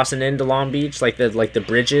you're crossing into Long Beach, like the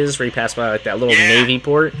bridges where you pass by like that little Navy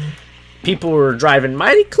port, people were driving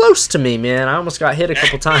mighty close to me, man. I almost got hit a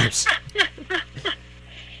couple times.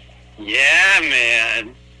 Yeah,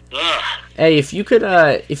 man. Ugh. Hey, if you could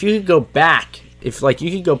go back, if like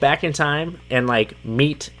you could go back in time and like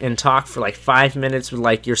meet and talk for like 5 minutes with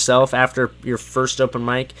like yourself after your first open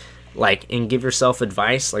mic, like, and give yourself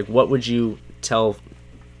advice, like, what would you tell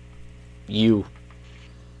you?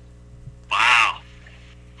 Wow.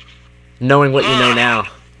 Knowing what you know now.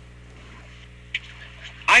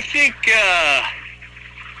 I think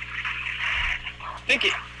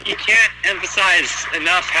you can't emphasize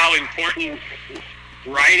enough how important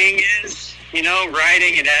writing is, you know,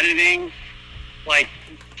 writing and editing, like,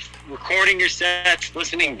 recording your sets,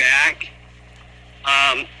 listening back,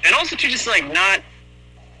 and also to just, like, not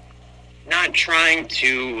trying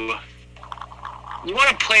to, you want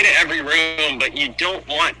to play to every room, but you don't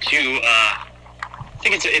want to, I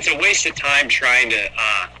think it's a waste of time trying to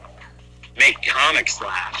make comics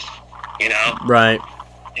laugh, you know? Right.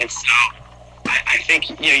 And so, I think,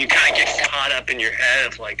 you know, you kind of get caught up in your head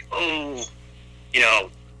of like, oh, you know,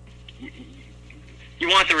 you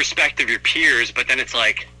want the respect of your peers, but then it's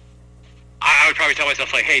like, I would probably tell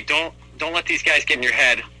myself, like, hey, don't let these guys get in your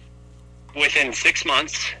head. Within 6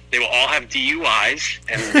 months, they will all have DUIs,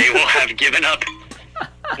 and they will have given up.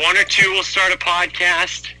 1 or 2 will start a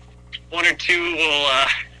podcast. 1 or 2 will,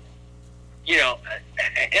 you know,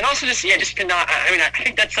 and also just to not. I mean, I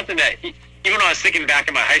think that's something that even when I was thinking back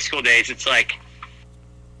in my high school days, it's like,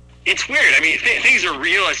 it's weird. I mean, things are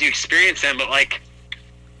real as you experience them, but like,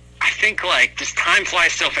 I think like just time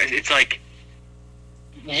flies so fast. It's like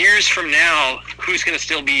years from now, who's going to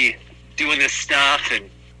still be doing this stuff? And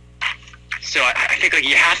so I think like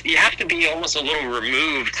you have to be almost a little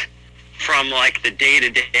removed from like the day to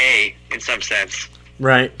day in some sense,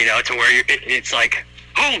 right? You know, to where it's like,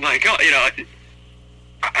 oh my god, you know.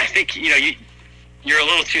 I think you know you're a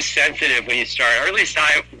little too sensitive when you start, or at least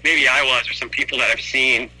maybe I was, or some people that I've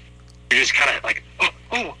seen. You're just kind of like,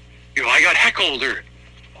 oh, you know, I got heckled, or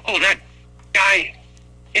oh, that guy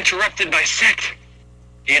interrupted my set,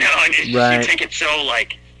 you know, and you take it so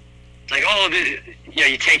like. Like, oh, you know,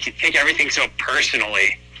 you take everything so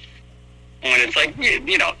personally when it's like,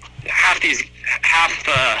 you know,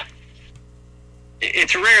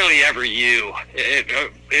 it's rarely ever you.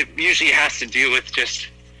 It usually has to do with just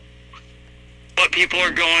what people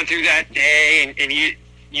are going through that day, and you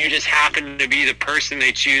just happen to be the person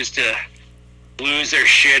they choose to lose their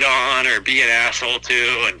shit on or be an asshole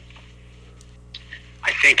to. And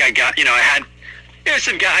I think I had. There's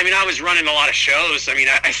some guy. I mean, I was running a lot of shows. I mean,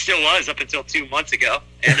 I still was up until 2 months ago,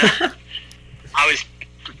 and I was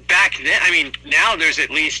back then. I mean, now there's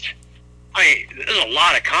at least. I mean, there's a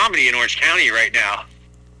lot of comedy in Orange County right now.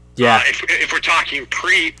 Yeah. If we're talking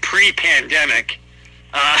pre-pandemic,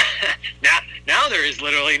 now there is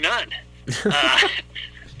literally none.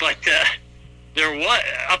 But there was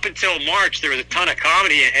up until March. There was a ton of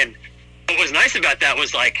comedy, and what was nice about that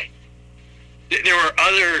was like. There were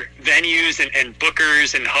other venues and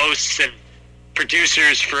bookers and hosts and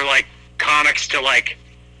producers for like comics to like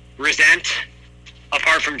resent,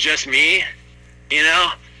 apart from just me, you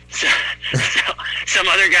know. So some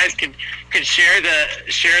other guys could share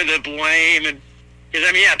the blame, and because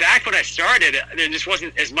I mean, yeah, back when I started, there just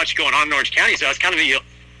wasn't as much going on in Orange County, so I was kind of I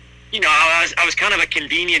was kind of a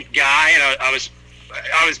convenient guy, and I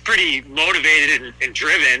was pretty motivated and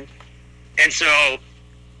driven, and so.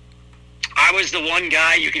 I was the one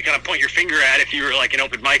guy you could kind of point your finger at if you were like an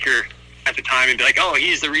open micer at the time and be like, oh,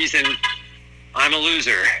 he's the reason I'm a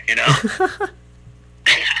loser, you know?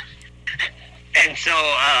 And so,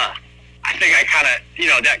 I think I kind of, you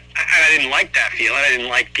know, that I didn't like that feeling. I didn't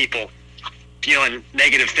like people feeling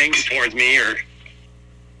negative things towards me, yeah,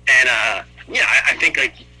 I think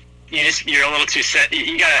like you're a little too set.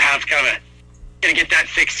 You gotta have gotta get that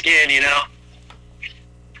thick skin, you know.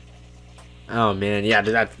 Oh man, yeah,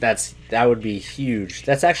 that would be huge.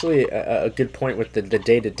 That's actually a good point with the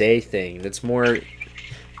day-to-day thing. That's more.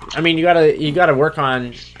 I mean, you gotta work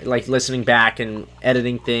on like listening back and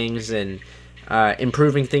editing things and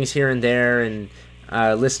improving things here and there and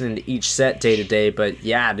listening to each set day to day. But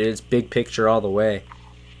yeah, dude, it's big picture all the way.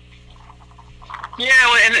 Yeah,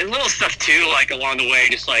 and little stuff too, like along the way,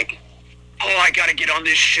 just like, oh, I gotta get on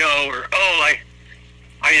this show, or oh, like.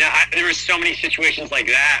 I mean, there were so many situations like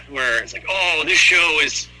that where it's like, oh, this show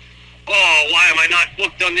is, oh, why am I not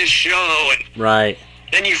booked on this show? And right.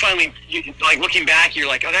 Then you finally, like looking back, you're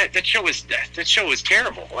like, oh, that show was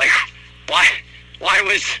terrible. Like, why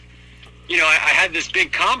was, you know, I had this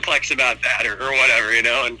big complex about that or whatever, you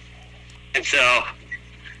know, and so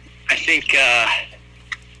I think, yeah,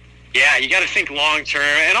 you got to think long term,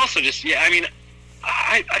 and also just, yeah, I mean,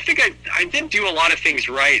 I think I did do a lot of things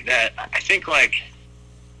right that I think like.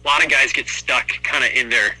 A lot of guys get stuck kind of in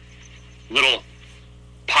their little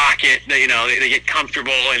pocket. You know, they get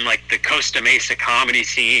comfortable in like the Costa Mesa comedy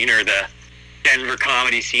scene or the Denver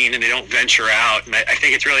comedy scene, and they don't venture out. And I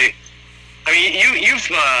think it's really, I mean,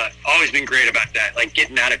 you've always been great about that, like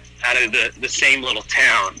getting out of the same little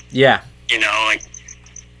town. Yeah. You know, like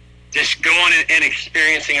just going and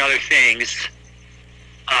experiencing other things,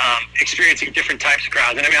 experiencing different types of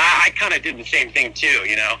crowds. And I mean, I kind of did the same thing too.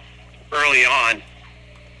 You know, early on.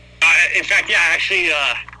 In fact, yeah, actually,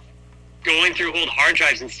 going through old hard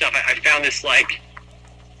drives and stuff, I found this, like,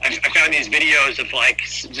 I found these videos of, like,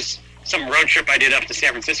 just some road trip I did up to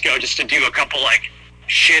San Francisco just to do a couple, like,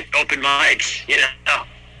 shit open mics, you know?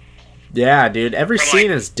 Yeah, dude, every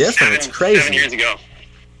scene is different. It's crazy. 7 years ago.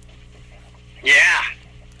 Yeah.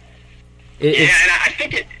 Yeah, and I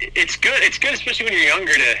think it's good. It's good, especially when you're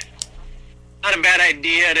younger, not a bad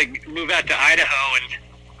idea to move out to Idaho and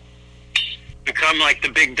become like the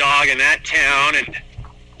big dog in that town and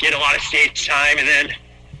get a lot of stage time, and then,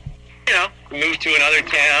 you know, move to another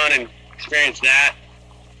town and experience that.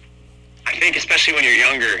 I think especially when you're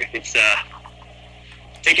younger, it's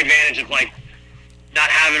take advantage of like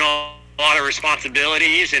not having a lot of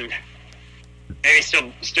responsibilities and maybe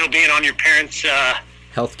still being on your parents'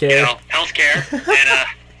 healthcare. You know, healthcare. And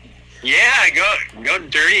yeah, go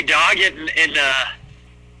dirty dog it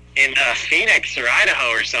in Phoenix or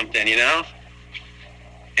Idaho or something, you know.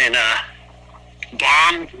 And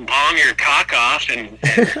bomb your cock off, and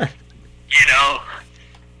you know,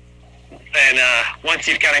 and once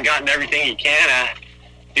you've kind of gotten everything you can,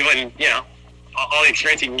 doing, you know, all the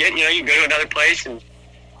experience you can get, you know, you go to another place, and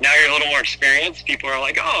now you're a little more experienced. People are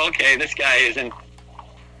like, oh, okay, this guy isn't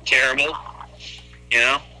terrible, you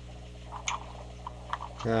know.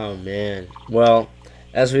 Oh man, well.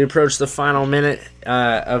 As we approach the final minute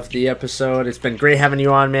of the episode, it's been great having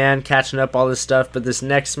you on, man, catching up all this stuff. But this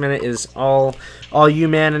next minute is all you,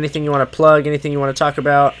 man. Anything you want to plug, anything you want to talk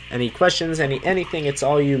about, any questions, anything, it's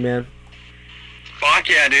all you, man. Fuck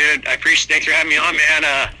yeah, dude. Thanks for having me on, man.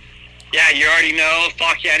 Yeah, you already know,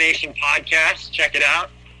 Fuck Yeah Nation podcast. Check it out.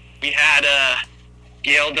 We had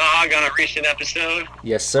Gail Dog on a recent episode.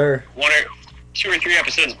 Yes, sir. 2 or 3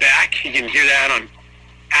 episodes back. You can hear that on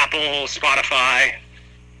Apple, Spotify,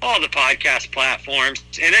 all the podcast platforms.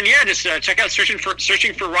 And then, yeah, just check out Searching for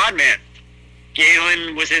Rodman.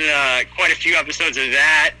 Galen was in quite a few episodes of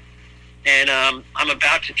that. And I'm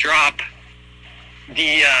about to drop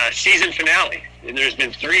the season finale. And there's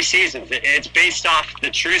been 3 seasons. It's based off the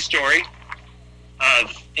true story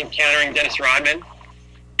of encountering Dennis Rodman.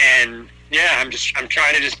 And, yeah, I'm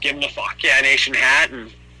trying to just give him the Fuck Yeah Nation hat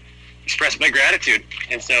and express my gratitude.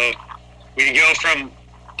 And so we can go from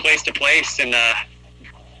place to place, and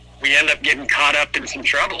we end up getting caught up in some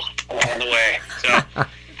trouble along the way. So,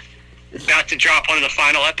 about to drop one of the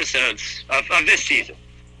final episodes of this season.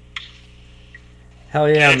 Hell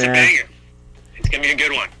yeah, it's man! A banger. It's gonna be a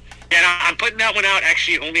good one. And I'm putting that one out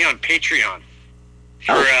actually only on Patreon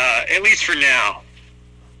for at least for now.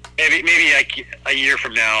 Maybe like a year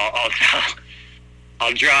from now,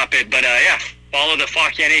 I'll drop it. But yeah, follow the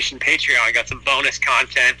Fuck Yeah Nation Patreon. I got some bonus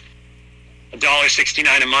content.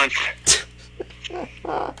 $1.69 a month.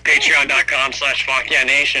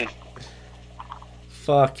 Patreon.com/FuckYeahNation.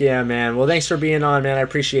 Fuck yeah, man. Well, thanks for being on, man. I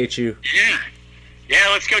appreciate you. Yeah,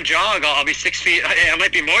 let's go jog. I'll be 6 feet. I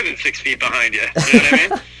might be more than 6 feet behind you. You know what I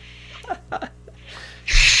mean?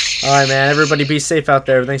 All right, man. Everybody be safe out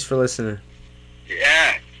there. Thanks for listening.